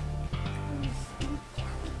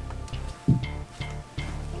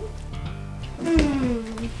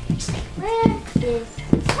 Where is...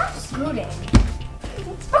 Stop scooting.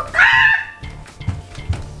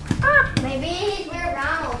 Maybe he's where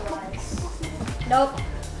Ronald was. Nope.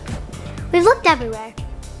 We've looked everywhere.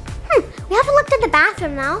 We haven't looked at the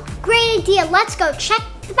bathroom now. Great idea. Let's go check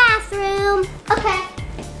the bathroom. Okay.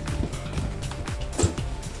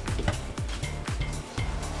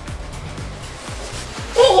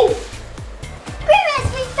 Oh!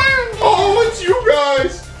 Grimace, we found you. Oh, it's you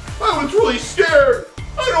guys! I was really scared.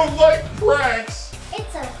 I don't like pranks.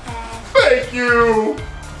 It's okay. Thank you.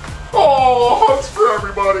 Oh, hugs for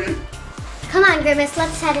everybody. Come on, Grimace.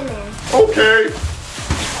 Let's head in there. Okay.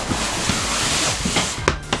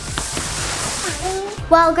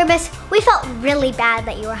 Well, Grimace, we felt really bad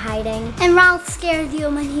that you were hiding. And Ronald scared you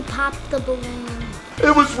when he popped the balloon.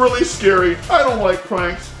 It was really scary. I don't like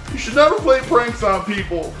pranks. You should never play pranks on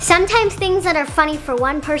people. Sometimes things that are funny for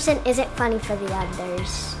one person isn't funny for the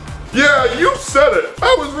others. Yeah, you said it.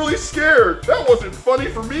 I was really scared. That wasn't funny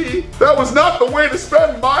for me. That was not the way to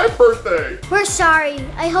spend my birthday. We're sorry.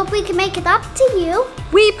 I hope we can make it up to you.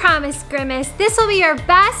 We promise, Grimace, this will be your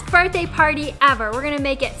best birthday party ever. We're gonna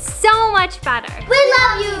make it so much better. We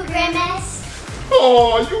love you, Grimace.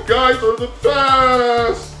 Oh, you guys are the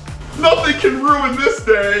best. Nothing can ruin this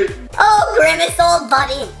day. Oh, Grimace, old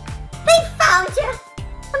buddy. They found you.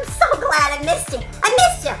 I'm so glad I missed you. I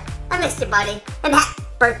missed you, buddy. And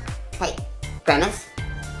hey, Grimace.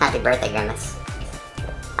 Happy birthday, Grimace.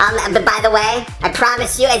 But by the way, I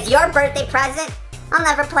promise you, as your birthday present, I'll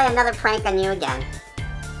never play another prank on you again.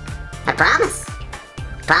 I promise.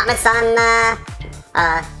 Promise on,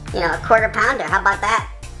 a quarter pounder. How about that?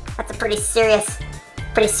 That's a pretty serious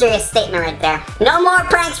statement right there. No more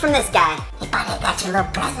pranks from this guy. Hey, buddy, I got you a little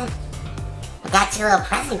present.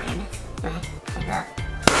 Grimace. Right,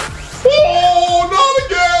 Oh, not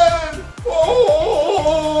again!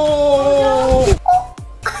 Oh!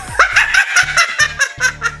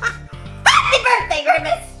 Happy birthday,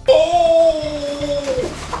 Grimace! Oh!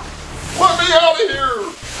 Let me out of here!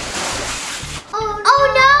 Oh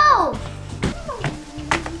no!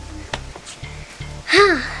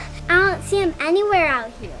 I don't see him anywhere out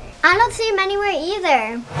here. I don't see him anywhere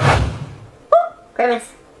either.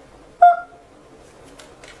 Grimace.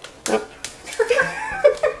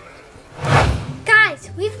 Guys,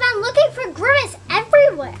 we've been looking for Grimace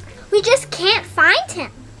everywhere. We just can't find him.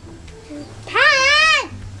 Pat!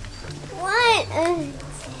 What?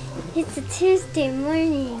 It's a Tuesday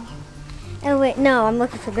morning. Oh wait, no, I'm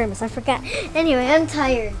looking for Grimace. I forgot. Anyway, I'm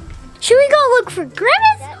tired. Should we go look for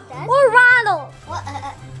Grimace or Ronald?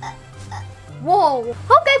 Whoa.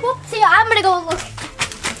 Okay, well, see, I'm gonna go look.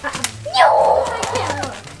 No, I can't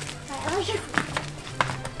look.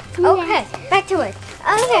 Okay, back to it.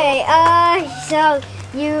 Okay, so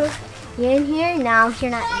you in here? No,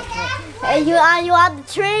 you're not in here. You on the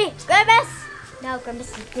tree, Grimace? No,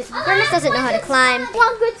 Grimace doesn't know how to climb.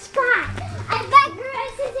 One good spot. I bet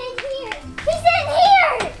Grimace is in here. He's in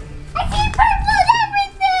here. I see purple and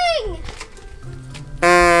everything.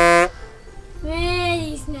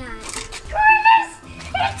 He's not. Grimace,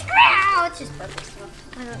 it's Grimace. Oh, it's just purple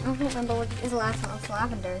stuff. I don't remember what is the last one. It's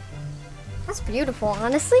lavender. That's beautiful,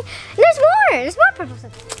 honestly. And there's more. There's more purple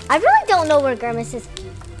stuff. I really don't know where Grimace is.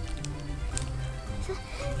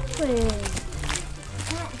 What is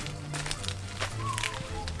that?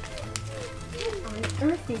 On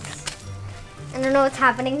earth is... I don't know what's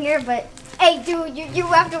happening here, but... Hey, dude, you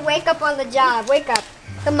have to wake up on the job. Wake up.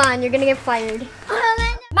 Come on, you're gonna get fired.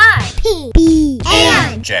 My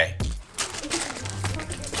PB&J.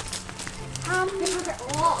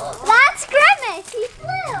 That's Grimace. He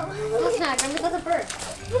flew. That's not Grimace, that's a bird.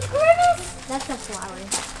 It's Grimace. That's a flower.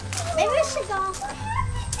 Maybe we should go.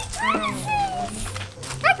 Hey,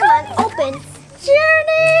 come on, open.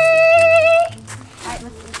 Journey. All right,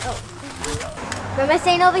 let's go. Grimace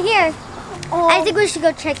ain't over here. Oh. I think we should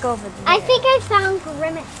go check over there. I think I found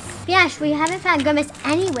Grimace. Yes, we haven't found Grimace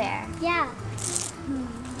anywhere. Yeah.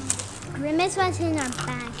 Grimace was in our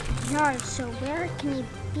backyard, so where can he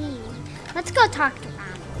be? Let's go talk to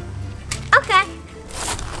Ronald. Okay.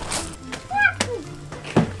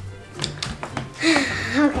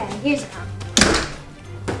 Okay, here's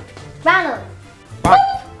Ronald. Bonk.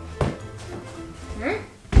 Huh?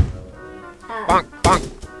 Bonk, bonk.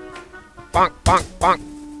 Bonk, bonk, bonk.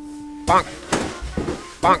 Bonk.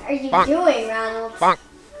 Bonk. What are you bonk. doing, Ronald? Bonk.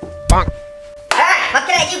 Bonk. Alright, what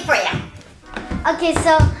can I do for you? Okay,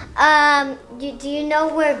 so, do you know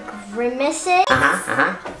where Grimace is?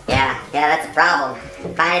 Yeah, that's a problem.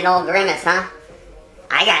 Finding old Grimace, huh?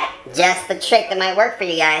 I got just the trick that might work for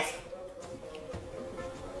you guys.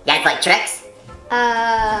 You guys like tricks?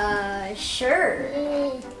 Sure.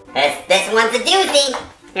 This one's a doozy.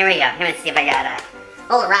 Here we go. Let me see if I got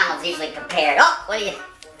old Ronald's usually prepared. Oh, what do you...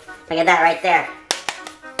 Look at that right there.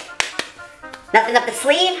 Nothing up the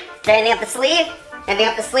sleeve? Is there anything up the sleeve? Anything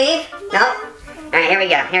up the sleeve? No? Alright, here we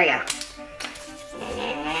go. Here we go.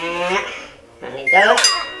 Let me go.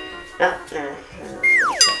 No.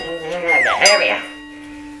 Here we go.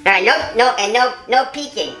 Alright, no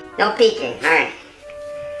peeking. No peeking. Alright.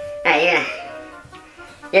 Alright,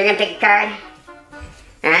 you're gonna pick a card.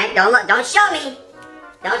 Alright, don't show me.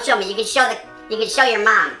 Don't show me. You can show your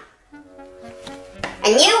mom.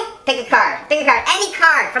 And you pick a card. Pick a card. Any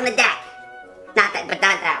card from the deck. Not that one.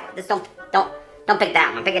 Just don't pick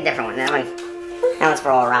that one. Pick a different one. That one's for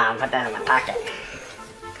all around. Put that in my pocket.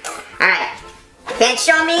 Alright. Can't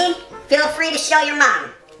show me? Feel free to show your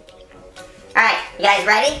mom. Alright, you guys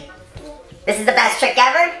ready? This is the best trick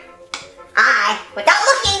ever. Without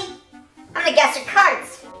looking, I'm gonna guess your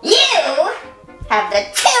cards. You have the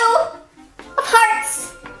 2 of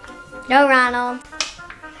hearts. No, Ronald.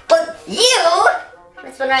 But you,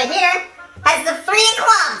 this one right here, has the 3 of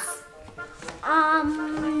clubs.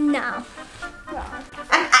 No.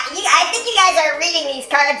 I think you guys are reading these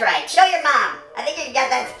cards right. Show your mom. I think you got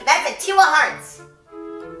that's a 2 of hearts.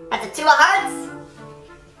 That's a 2 of hearts?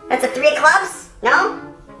 That's a 3 of clubs? No?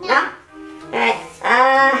 No? Alright,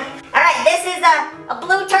 alright, this is a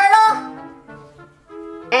blue turtle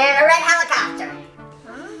and a red helicopter.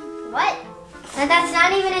 What? And that's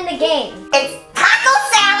not even in the game. It's taco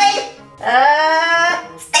salad,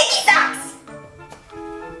 sticky socks.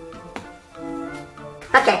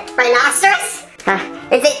 Okay, rhinoceros.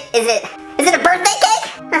 Is it a birthday cake?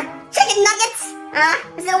 Chicken nuggets.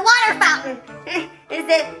 Is it a water fountain? Is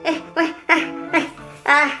it?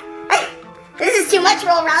 This is too much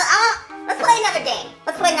roll around. Let's play another game.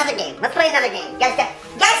 Guys,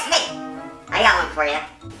 hey, I got one for you.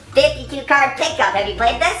 52 card pickup. Have you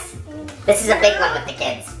played this? This is a big one with the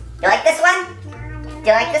kids. You like this one? Do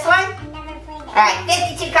you like this one? All right,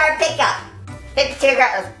 52 card pickup. 52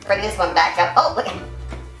 card. Let's bring this one back up. Oh, look at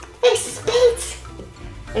ace of spades.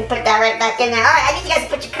 Let me put that right back in there. All right, I need you guys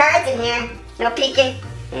to put your cards in here. No peeking.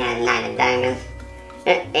 Yeah, 9 of diamonds.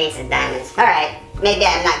 Ace of diamonds. All right, maybe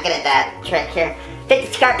I'm not good at that trick here.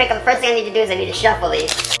 52 card pickup. The first thing I need to do is I need to shuffle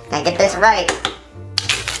these. Gotta get this right.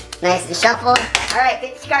 Nice and shuffle. All right,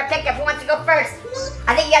 52 card pickup. Who wants to go first?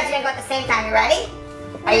 I think you guys are gonna go at the same time. You ready?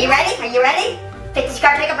 Are you ready? 52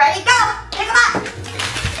 card pickup. Ready? Go! Pick them up.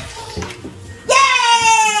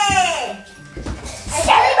 Yay!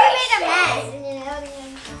 Celebrate a mess.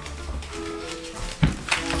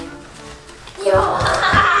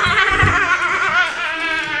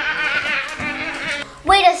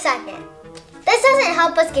 Wait a second. This doesn't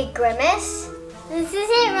help us get Grimace. This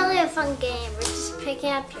isn't really a fun game. We're just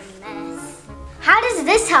picking up your mess. How does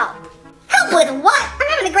this help? Help with what? I'm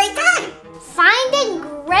having a great time. Finding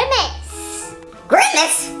Grimace.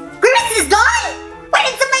 Grimace? Grimace is gone? Why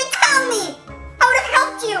didn't somebody tell me? I would have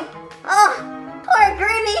helped you. Oh, poor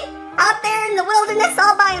Grimmy. Out there in the wilderness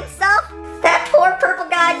all by himself. That poor purple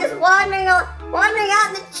guy just wandering out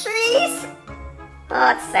in the trees.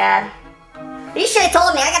 Oh, it's sad. You should have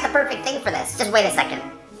told me. I got the perfect thing for this. Just wait a second.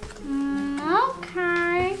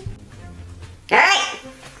 Okay. All right.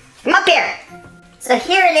 Come up here. So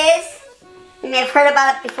here it is. You may have heard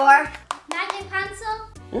about it before. Magic pencil?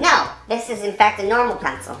 No, this is in fact a normal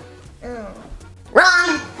pencil.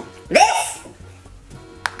 Wrong. This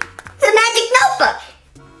is a magic notebook.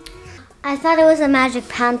 I thought it was a magic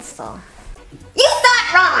pencil. You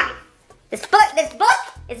thought wrong. This book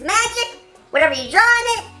is magic. Whatever you draw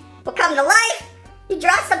in it will come to life. You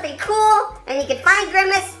draw something cool and you can find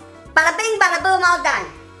Grimace. Bada bing, bada boom, all done.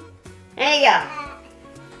 There you go.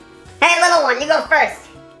 Hey, little one, you go first.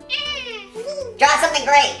 Draw something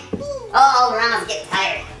great. Oh, Ronald's getting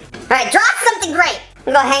tired. All right, draw something great.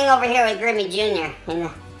 I'm gonna go hang over here with Grimmy Jr. and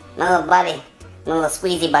my little buddy, my little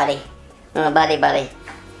squeezy buddy, little buddy.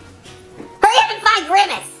 Hurry up and find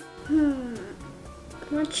Grimace.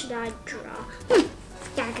 What should I draw?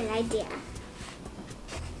 Got a good idea.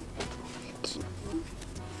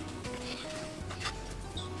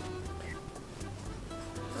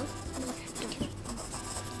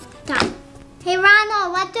 Done. Hey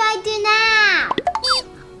Ronald, what do I do now?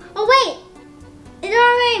 Oh wait, it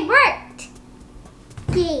already worked.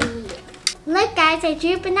 Yay. Look guys, I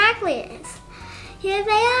drew binoculars. Here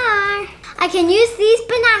they are. I can use these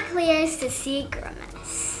binoculars to see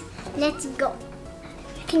Grimace. Let's go.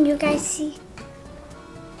 Can you guys see?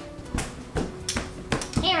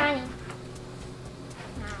 Hey Ronnie.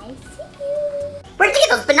 I see you. Where'd you get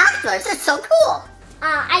those binoculars? They're so cool.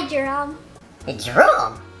 I drew them. You drew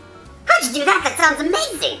them? How'd you do that? That sounds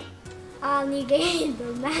amazing. You gave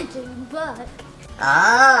the magic book.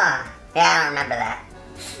 Ah, yeah, I don't remember that.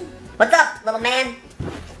 What's up, little man?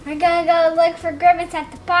 We're gonna go look for Grimace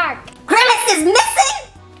at the park. Grimace is missing?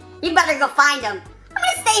 You better go find him. I'm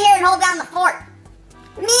gonna stay here and hold down the fort.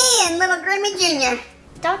 Me and little Grimmy Jr.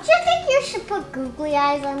 Don't you think you should put googly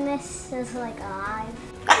eyes on this as like alive?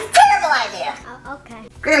 That's a terrible idea. Oh, okay.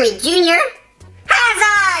 Grimmy Jr. has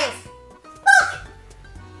eyes. Look.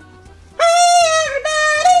 Hey,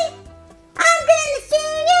 everybody. I'm Grimace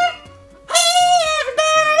Jr. Hey,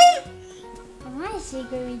 everybody. I want to see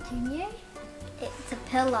Grimace Jr. It's a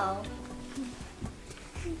pillow.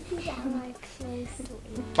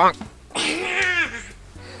 Bonk.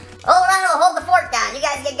 Oh, Ronald, hold the fort down. You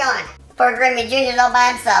guys get going. Poor Grimmy Jr.'s all by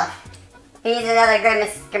himself. He needs another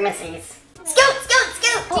Grimaces. Scoot!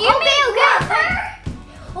 Do you mean her?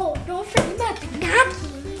 Oh, don't forget my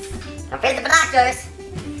binoculars. Don't forget the binoculars.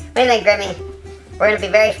 What do you think, Grimmy? We're gonna be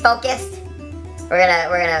very focused. We're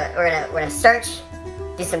gonna search,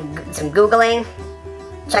 do some Googling,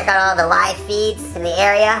 check out all the live feeds in the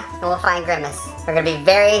area, and we'll find Grimace. We're gonna be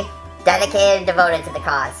very dedicated and devoted to the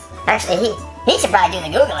cause. Actually, he should probably do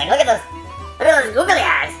the Googling. Look at those googly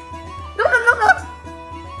eyes. Google.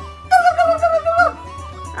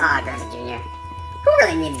 Ah, Grimace Jr. Who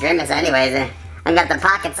really needs Grimace anyways? I got the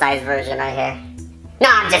pocket-sized version right here. No,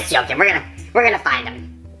 I'm just joking. We're gonna find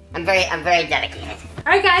him. I'm very dedicated.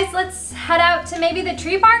 All right, guys, let's head out to maybe the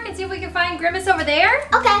tree park and see if we can find Grimace over there.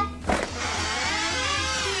 Okay.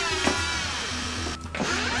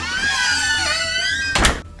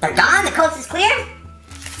 They're gone? The coast is clear?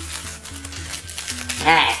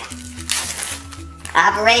 Alright.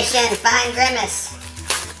 Operation Find Grimace.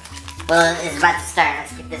 Well, it's about to start.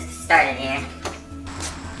 Let's get this started here.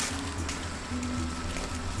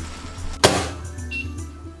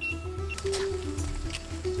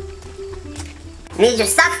 You need your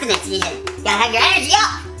sustenance. You gotta have your energy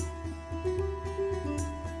up.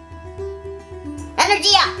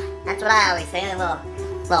 Energy up. That's what I always say. A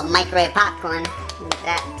little microwave popcorn.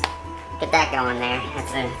 Get that going there.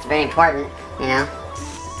 It's very important, you know.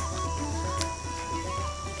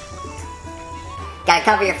 Gotta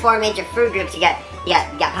cover your 4 major food groups. You got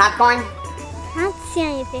popcorn. I don't see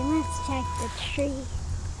anything. Let's check the tree.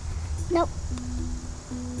 Nope.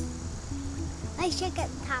 Let's check at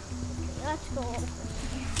the top of the tree. Let's go over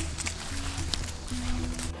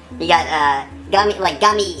here. You got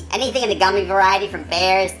gummy, anything in the gummy variety, from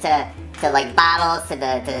bears to like bottles to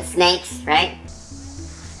the snakes, right?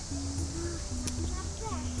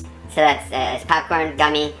 So that's popcorn,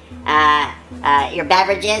 gummy. Your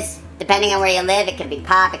beverages, depending on where you live, it could be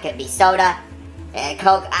pop, it could be soda,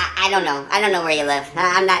 Coke. I don't know. I don't know where you live.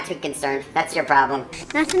 I'm not too concerned. That's your problem.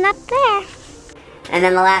 Nothing up there. And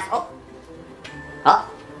then the last,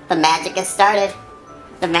 the magic has started.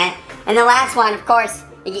 And the last one, of course,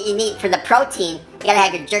 you need for the protein. You gotta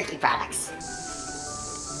have your jerky products.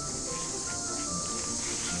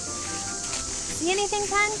 See anything,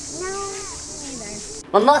 Pen? No.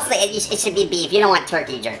 Well, mostly it should be beef. You don't want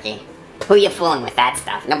turkey jerky. Who you fooling with that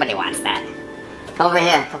stuff? Nobody wants that. Over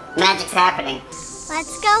here, magic's happening.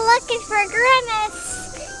 Let's go looking for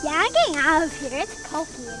Grimace. Yeah, I'm getting out of here. It's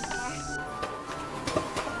pokey in there.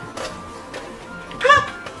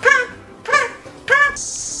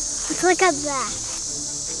 Let's look up that.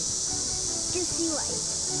 Just see light.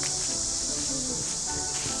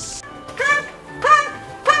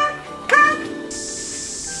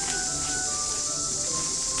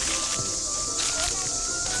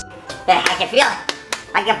 I can feel it.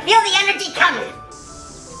 I can feel the energy coming.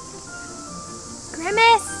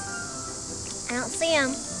 Grimace! I don't see him.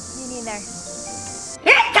 Me neither.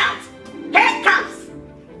 Here it comes! Here it comes!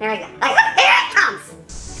 Here we go. Here it comes!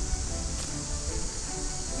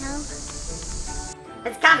 No.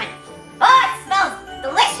 It's coming. Oh, it smells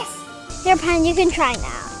delicious. Here, Pen, you can try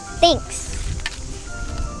now. Thanks.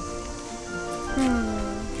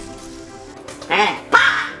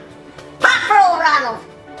 Pop! Pop for old Ronald!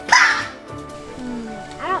 Pop!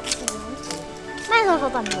 I don't see him. Might as well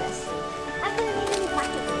hold on to this. I'm gonna need him back.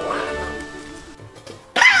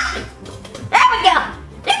 There we go!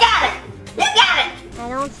 You got it! You got it! I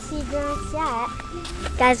don't see Grimace yet.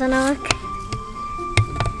 Guys, wanna look?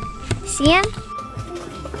 See him?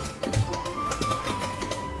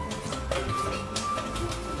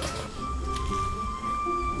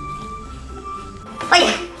 Wait,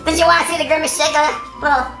 did you want to see the Grimace shake?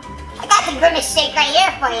 Well, I got the Grimace shake right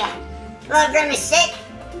here for you. Little Grimace shake.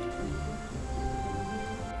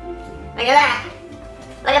 Look at that.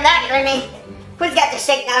 Look at that, Grimmy. Who's got the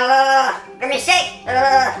shake now? Grimace shake. I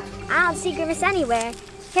don't see Grimace anywhere.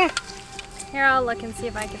 Here. Here, I'll look and see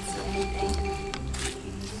if I can see anything.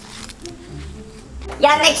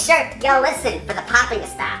 Yeah, make sure you listen for the popping to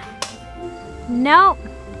stop. Nope.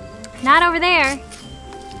 Not over there.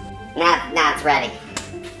 Now it's ready.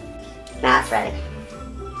 Now it's ready.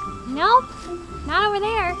 Nope. Not over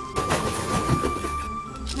there.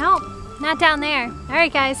 Nope. Not down there. All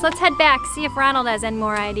right, guys, let's head back, see if Ronald has any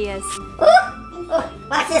more ideas. Ooh, ooh,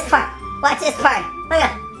 watch this part. Watch this part. Look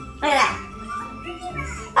at that.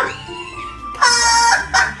 Oh.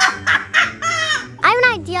 I have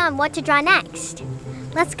an idea on what to draw next.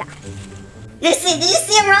 Let's go. Did you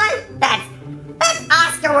see him run? That's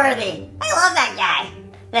Oscar worthy. I love that guy.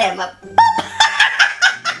 Look at him up.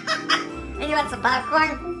 Hey, you want some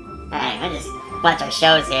popcorn? Alright, we'll just watch our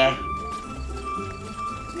shows here.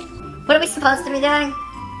 What are we supposed to be doing?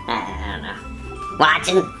 I don't know.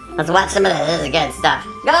 Watching? Let's watch some of this. This is good stuff.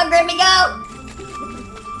 Go, Grimmy, go!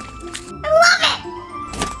 I love it!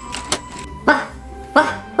 What?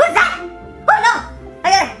 What's that? Oh no!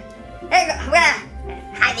 I'm gonna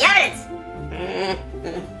hide the evidence.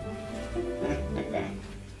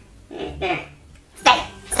 There. Stay.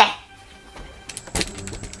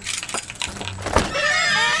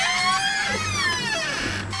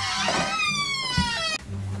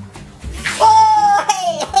 Oh,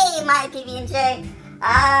 hey, my PB&J.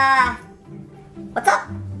 What's up?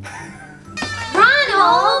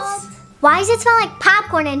 Why does it smell like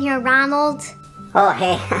popcorn in here, Ronald? Oh,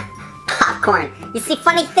 hey, popcorn. You see,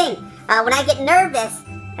 funny thing, when I get nervous,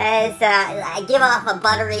 I give off a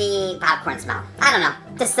buttery popcorn smell. I don't know,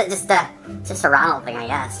 just a Ronald thing, I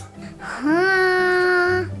guess.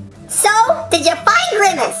 Huh? So, did you find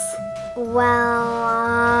Grimace? Well,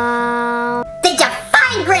 Did you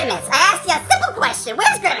find Grimace? I asked you a simple question.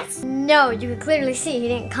 Where's Grimace? no, you can clearly see he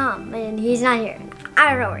didn't come, and he's not here.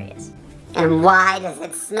 I don't know where he is. And why does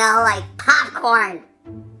it smell like popcorn?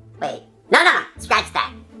 Wait, no, scratch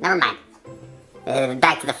that. Never mind.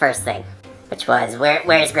 Back to the first thing, which was,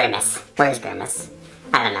 where's Grimace? Where's Grimace?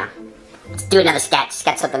 I don't know. Let's do another sketch.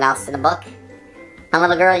 Sketch something else in the book. My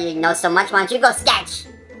little girl, you know so much. Why don't you go sketch?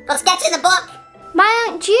 Go sketch in the book. Why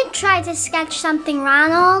don't you try to sketch something,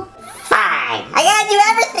 Ronald? Fine. I gotta do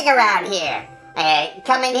everything around here. I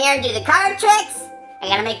come in here and do the card tricks. I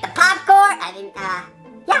gotta make the popcorn.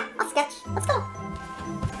 Yeah, I'll sketch. Let's go.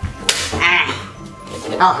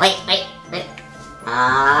 Oh, wait.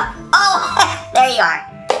 Oh, there you are.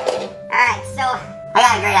 Alright, so I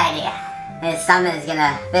got a great idea.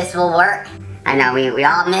 This will work. I know we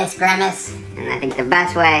all miss Grimace, and I think the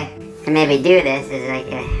best way to maybe do this is like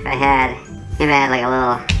if I had like a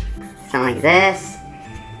little something like this.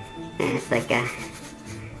 And it's like a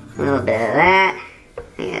little bit of that.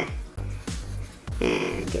 Yeah.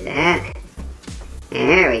 And do that.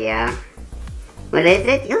 There we go. What is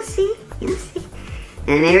it? You'll see.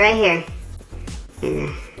 And maybe right here.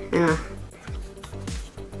 And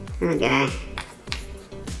little guy.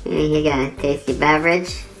 You got a tasty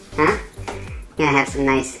beverage, huh? You gotta have some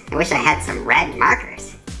nice. I wish I had some red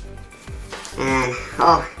markers. And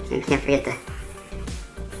oh, I can't forget the.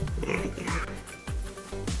 There we go.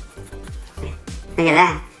 Look at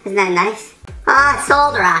that. Isn't that nice? Oh, it's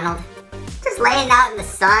old Ronald. Just laying out in the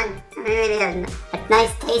sun. Maybe a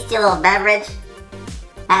nice tasty little beverage.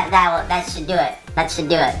 That should do it. That should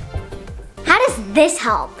do it. How does this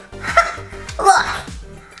help? Look,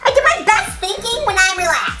 I do my best thinking when I'm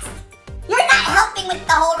relaxed. You're not helping with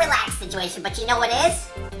the whole relaxed situation, but you know what is?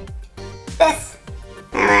 This.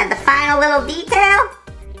 And the final little detail.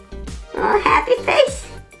 Oh, happy face.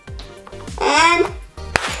 And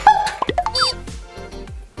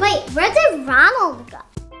Wait, where did Ronald go?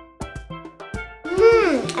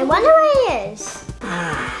 I wonder where he is.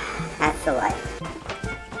 that's the life.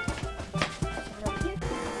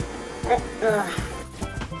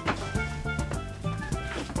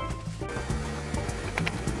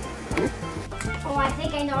 Oh, I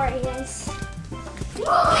think I know where he is.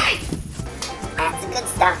 That's the good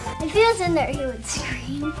stuff. If he was in there, he would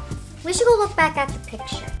scream. We should go look back at the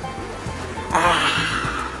picture.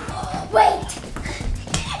 Wait!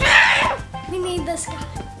 We need this guy.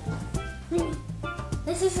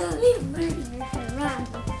 This is a little murderer for Ronald.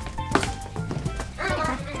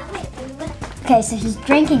 Okay, so he's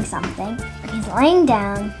drinking something. He's laying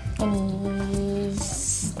down, and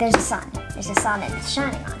there's a sun. There's a sun, and it's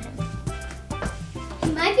shining on him. He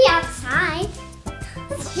might be outside.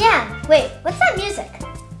 Yeah. Wait, what's that music?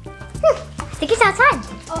 I think he's outside.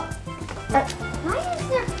 Oh. Why is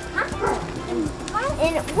there popcorn?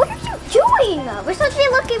 And what are you doing? We're supposed to be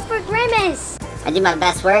looking for Grimace. I do my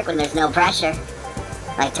best work when there's no pressure.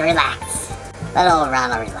 I like to relax. Let old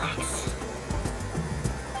Ronald relax.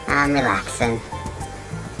 I'm relaxing.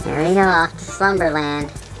 Here we go, off to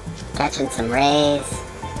slumberland. Catching some rays.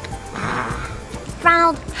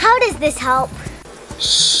 Ronald, how does this help?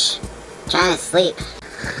 Shh. Trying to sleep.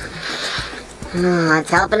 Oh, it's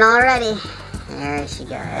helping already. There she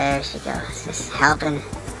goes. Just helping.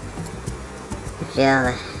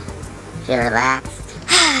 Feel relaxed.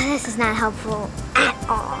 This is not helpful at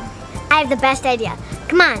all. I have the best idea.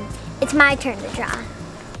 Come on, it's my turn to draw.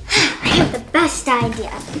 I have the best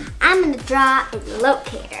idea. I'm gonna draw a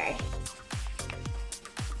locator.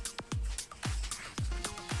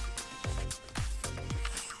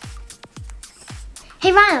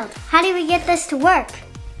 Hey Ronald, how do we get this to work?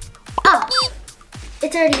 Oh,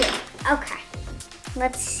 it's already here. Okay,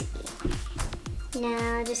 let's see.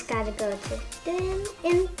 Now I just gotta go to them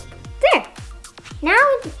in there. Now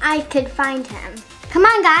I could find him. Come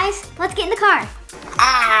on guys, let's get in the car.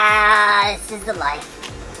 This is the life.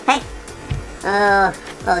 Hey,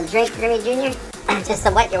 little drink for me, Junior? Just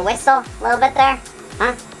to wet your whistle a little bit there?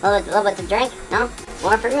 Huh? A little bit to drink? No?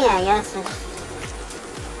 More for me, I guess. All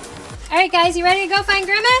right, guys, you ready to go find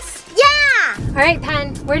Grimace? Yeah! All right,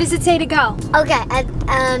 Pen, where does it say to go? Okay,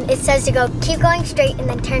 it says to go, keep going straight and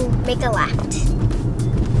then make a left.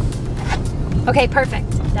 Okay, perfect.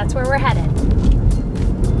 That's where we're headed.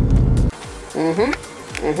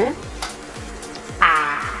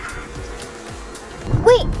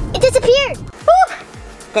 Wait, it disappeared! Woo!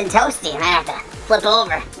 getting toasty, and I have to flip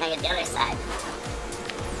over and get the other side.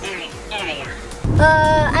 There we go.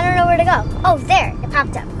 I don't know where to go. Oh, there, it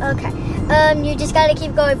popped up. Okay. You just gotta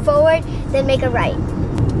keep going forward, then make a right.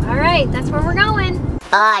 All right, that's where we're going. Oh,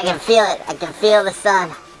 I can feel it. I can feel the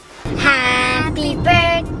sun. Happy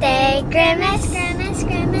birthday, Grimace, Grimace,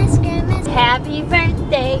 Grimace, Grimace. Happy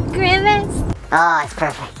birthday, Grimace. Oh, it's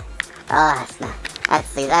perfect. Oh,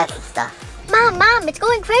 that's the stuff. Mom, it's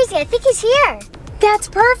going crazy. I think he's here. That's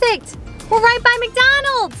perfect. We're right by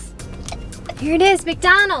McDonald's. Here it is,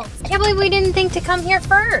 McDonald's. Can't believe we didn't think to come here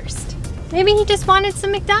first. Maybe he just wanted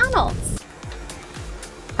some McDonald's.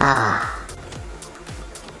 Ah.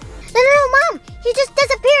 No, Mom. He just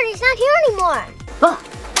disappeared. He's not here anymore. Oh,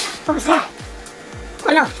 what was that?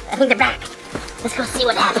 Oh no, I think they're back. Let's go see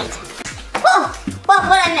what happened. Whoa,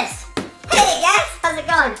 what did I miss? Hey guys, how's it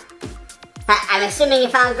going? I'm assuming you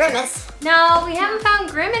found Grimace. No, we haven't found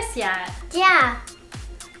Grimace yet. Yeah.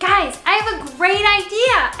 Guys, I have a great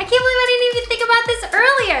idea. I can't believe I didn't even think about this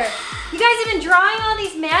earlier. You guys have been drawing all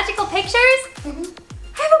these magical pictures? Mm-hmm.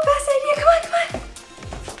 I have a best idea. Come on.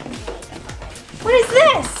 What is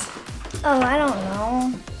this? Oh, I don't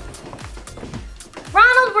know.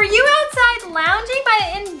 Ronald, were you outside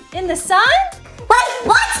lounging in the sun?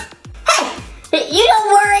 What? Hey, you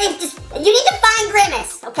don't worry. You need to find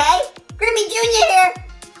Grimace, okay? Grimmy Jr. here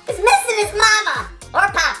is missing his mama or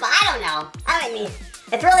papa. I don't know.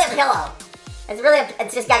 It's really a pillow.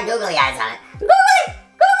 It's just got googly eyes on it.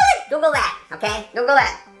 Google that, okay? Google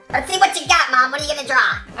that. Let's see what you got, Mom. What are you gonna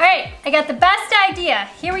draw? All right, I got the best idea.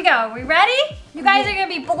 Here we go. Are we ready? You guys are gonna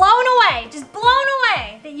be blown away. Just blown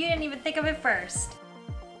away that you didn't even think of it first.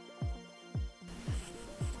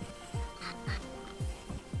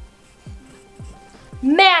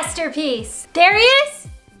 Masterpiece. There he is.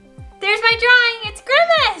 There's my drawing. It's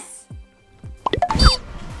Grimace.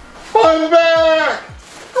 I'm back!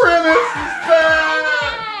 Grimace is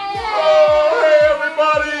back! Oh, hey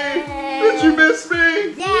everybody! Did you miss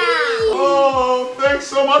me? Yeah. Oh, thanks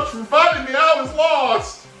so much for finding me. I was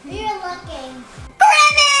lost. You're looking.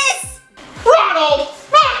 Grimace! Ronald,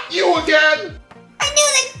 not you again!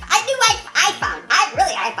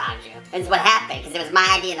 I found you. This is what happened, because it was my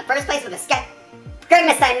idea in the first place with the sketch.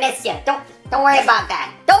 Grimace, I miss you. Don't worry about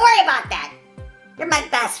that. Don't worry about that. You're my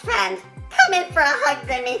best friend. Come in for a hug,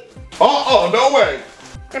 Grimmy. No way.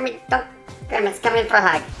 Grimace, come in for a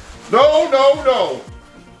hug. No.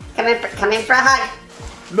 Come in for a hug.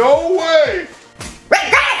 No way.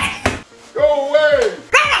 Grimace! Go away.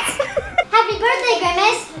 Grimace! Happy birthday,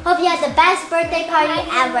 Grimace. Hope you had the best birthday party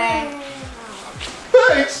ever.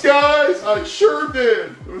 Thanks, guys. I sure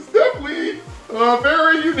did. It was definitely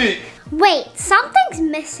very unique. Wait, something's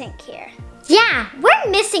missing here. Yeah, we're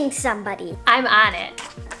missing somebody. I'm on it.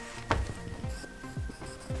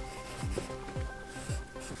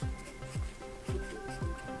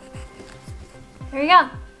 There you go.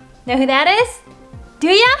 Know who that is? Do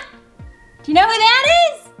ya? Do you know who that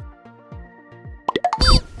is?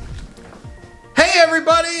 Hey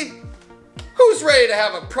everybody! Who's ready to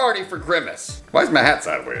have a party for Grimace? Why is my hat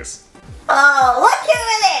sideways? Oh, look who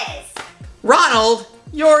it is! Ronald,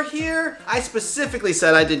 you're here? I specifically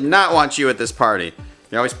said I did not want you at this party.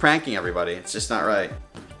 You're always pranking everybody. It's just not right.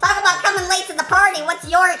 Talk about coming late to the party. What's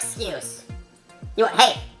your excuse? You want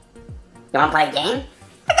to play a game?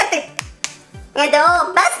 I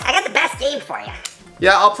got the best game for you.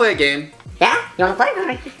 Yeah, I'll play a game. Yeah? You want to play? All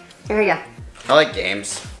right. Here we go. I like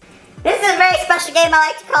games. This is a very special game I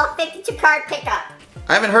like to call 52 card pickup.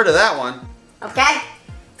 I haven't heard of that one. Okay?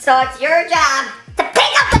 So it's your job to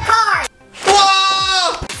pick up the cards.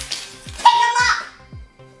 Whoa! Pick them up.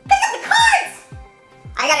 Pick up the cards.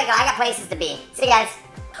 I gotta go. I got places to be. See you guys.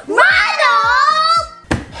 Ronald!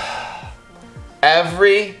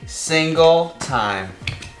 Every single time.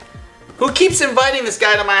 Who keeps inviting this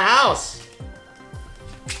guy to my house?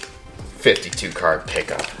 52 card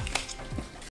pickup.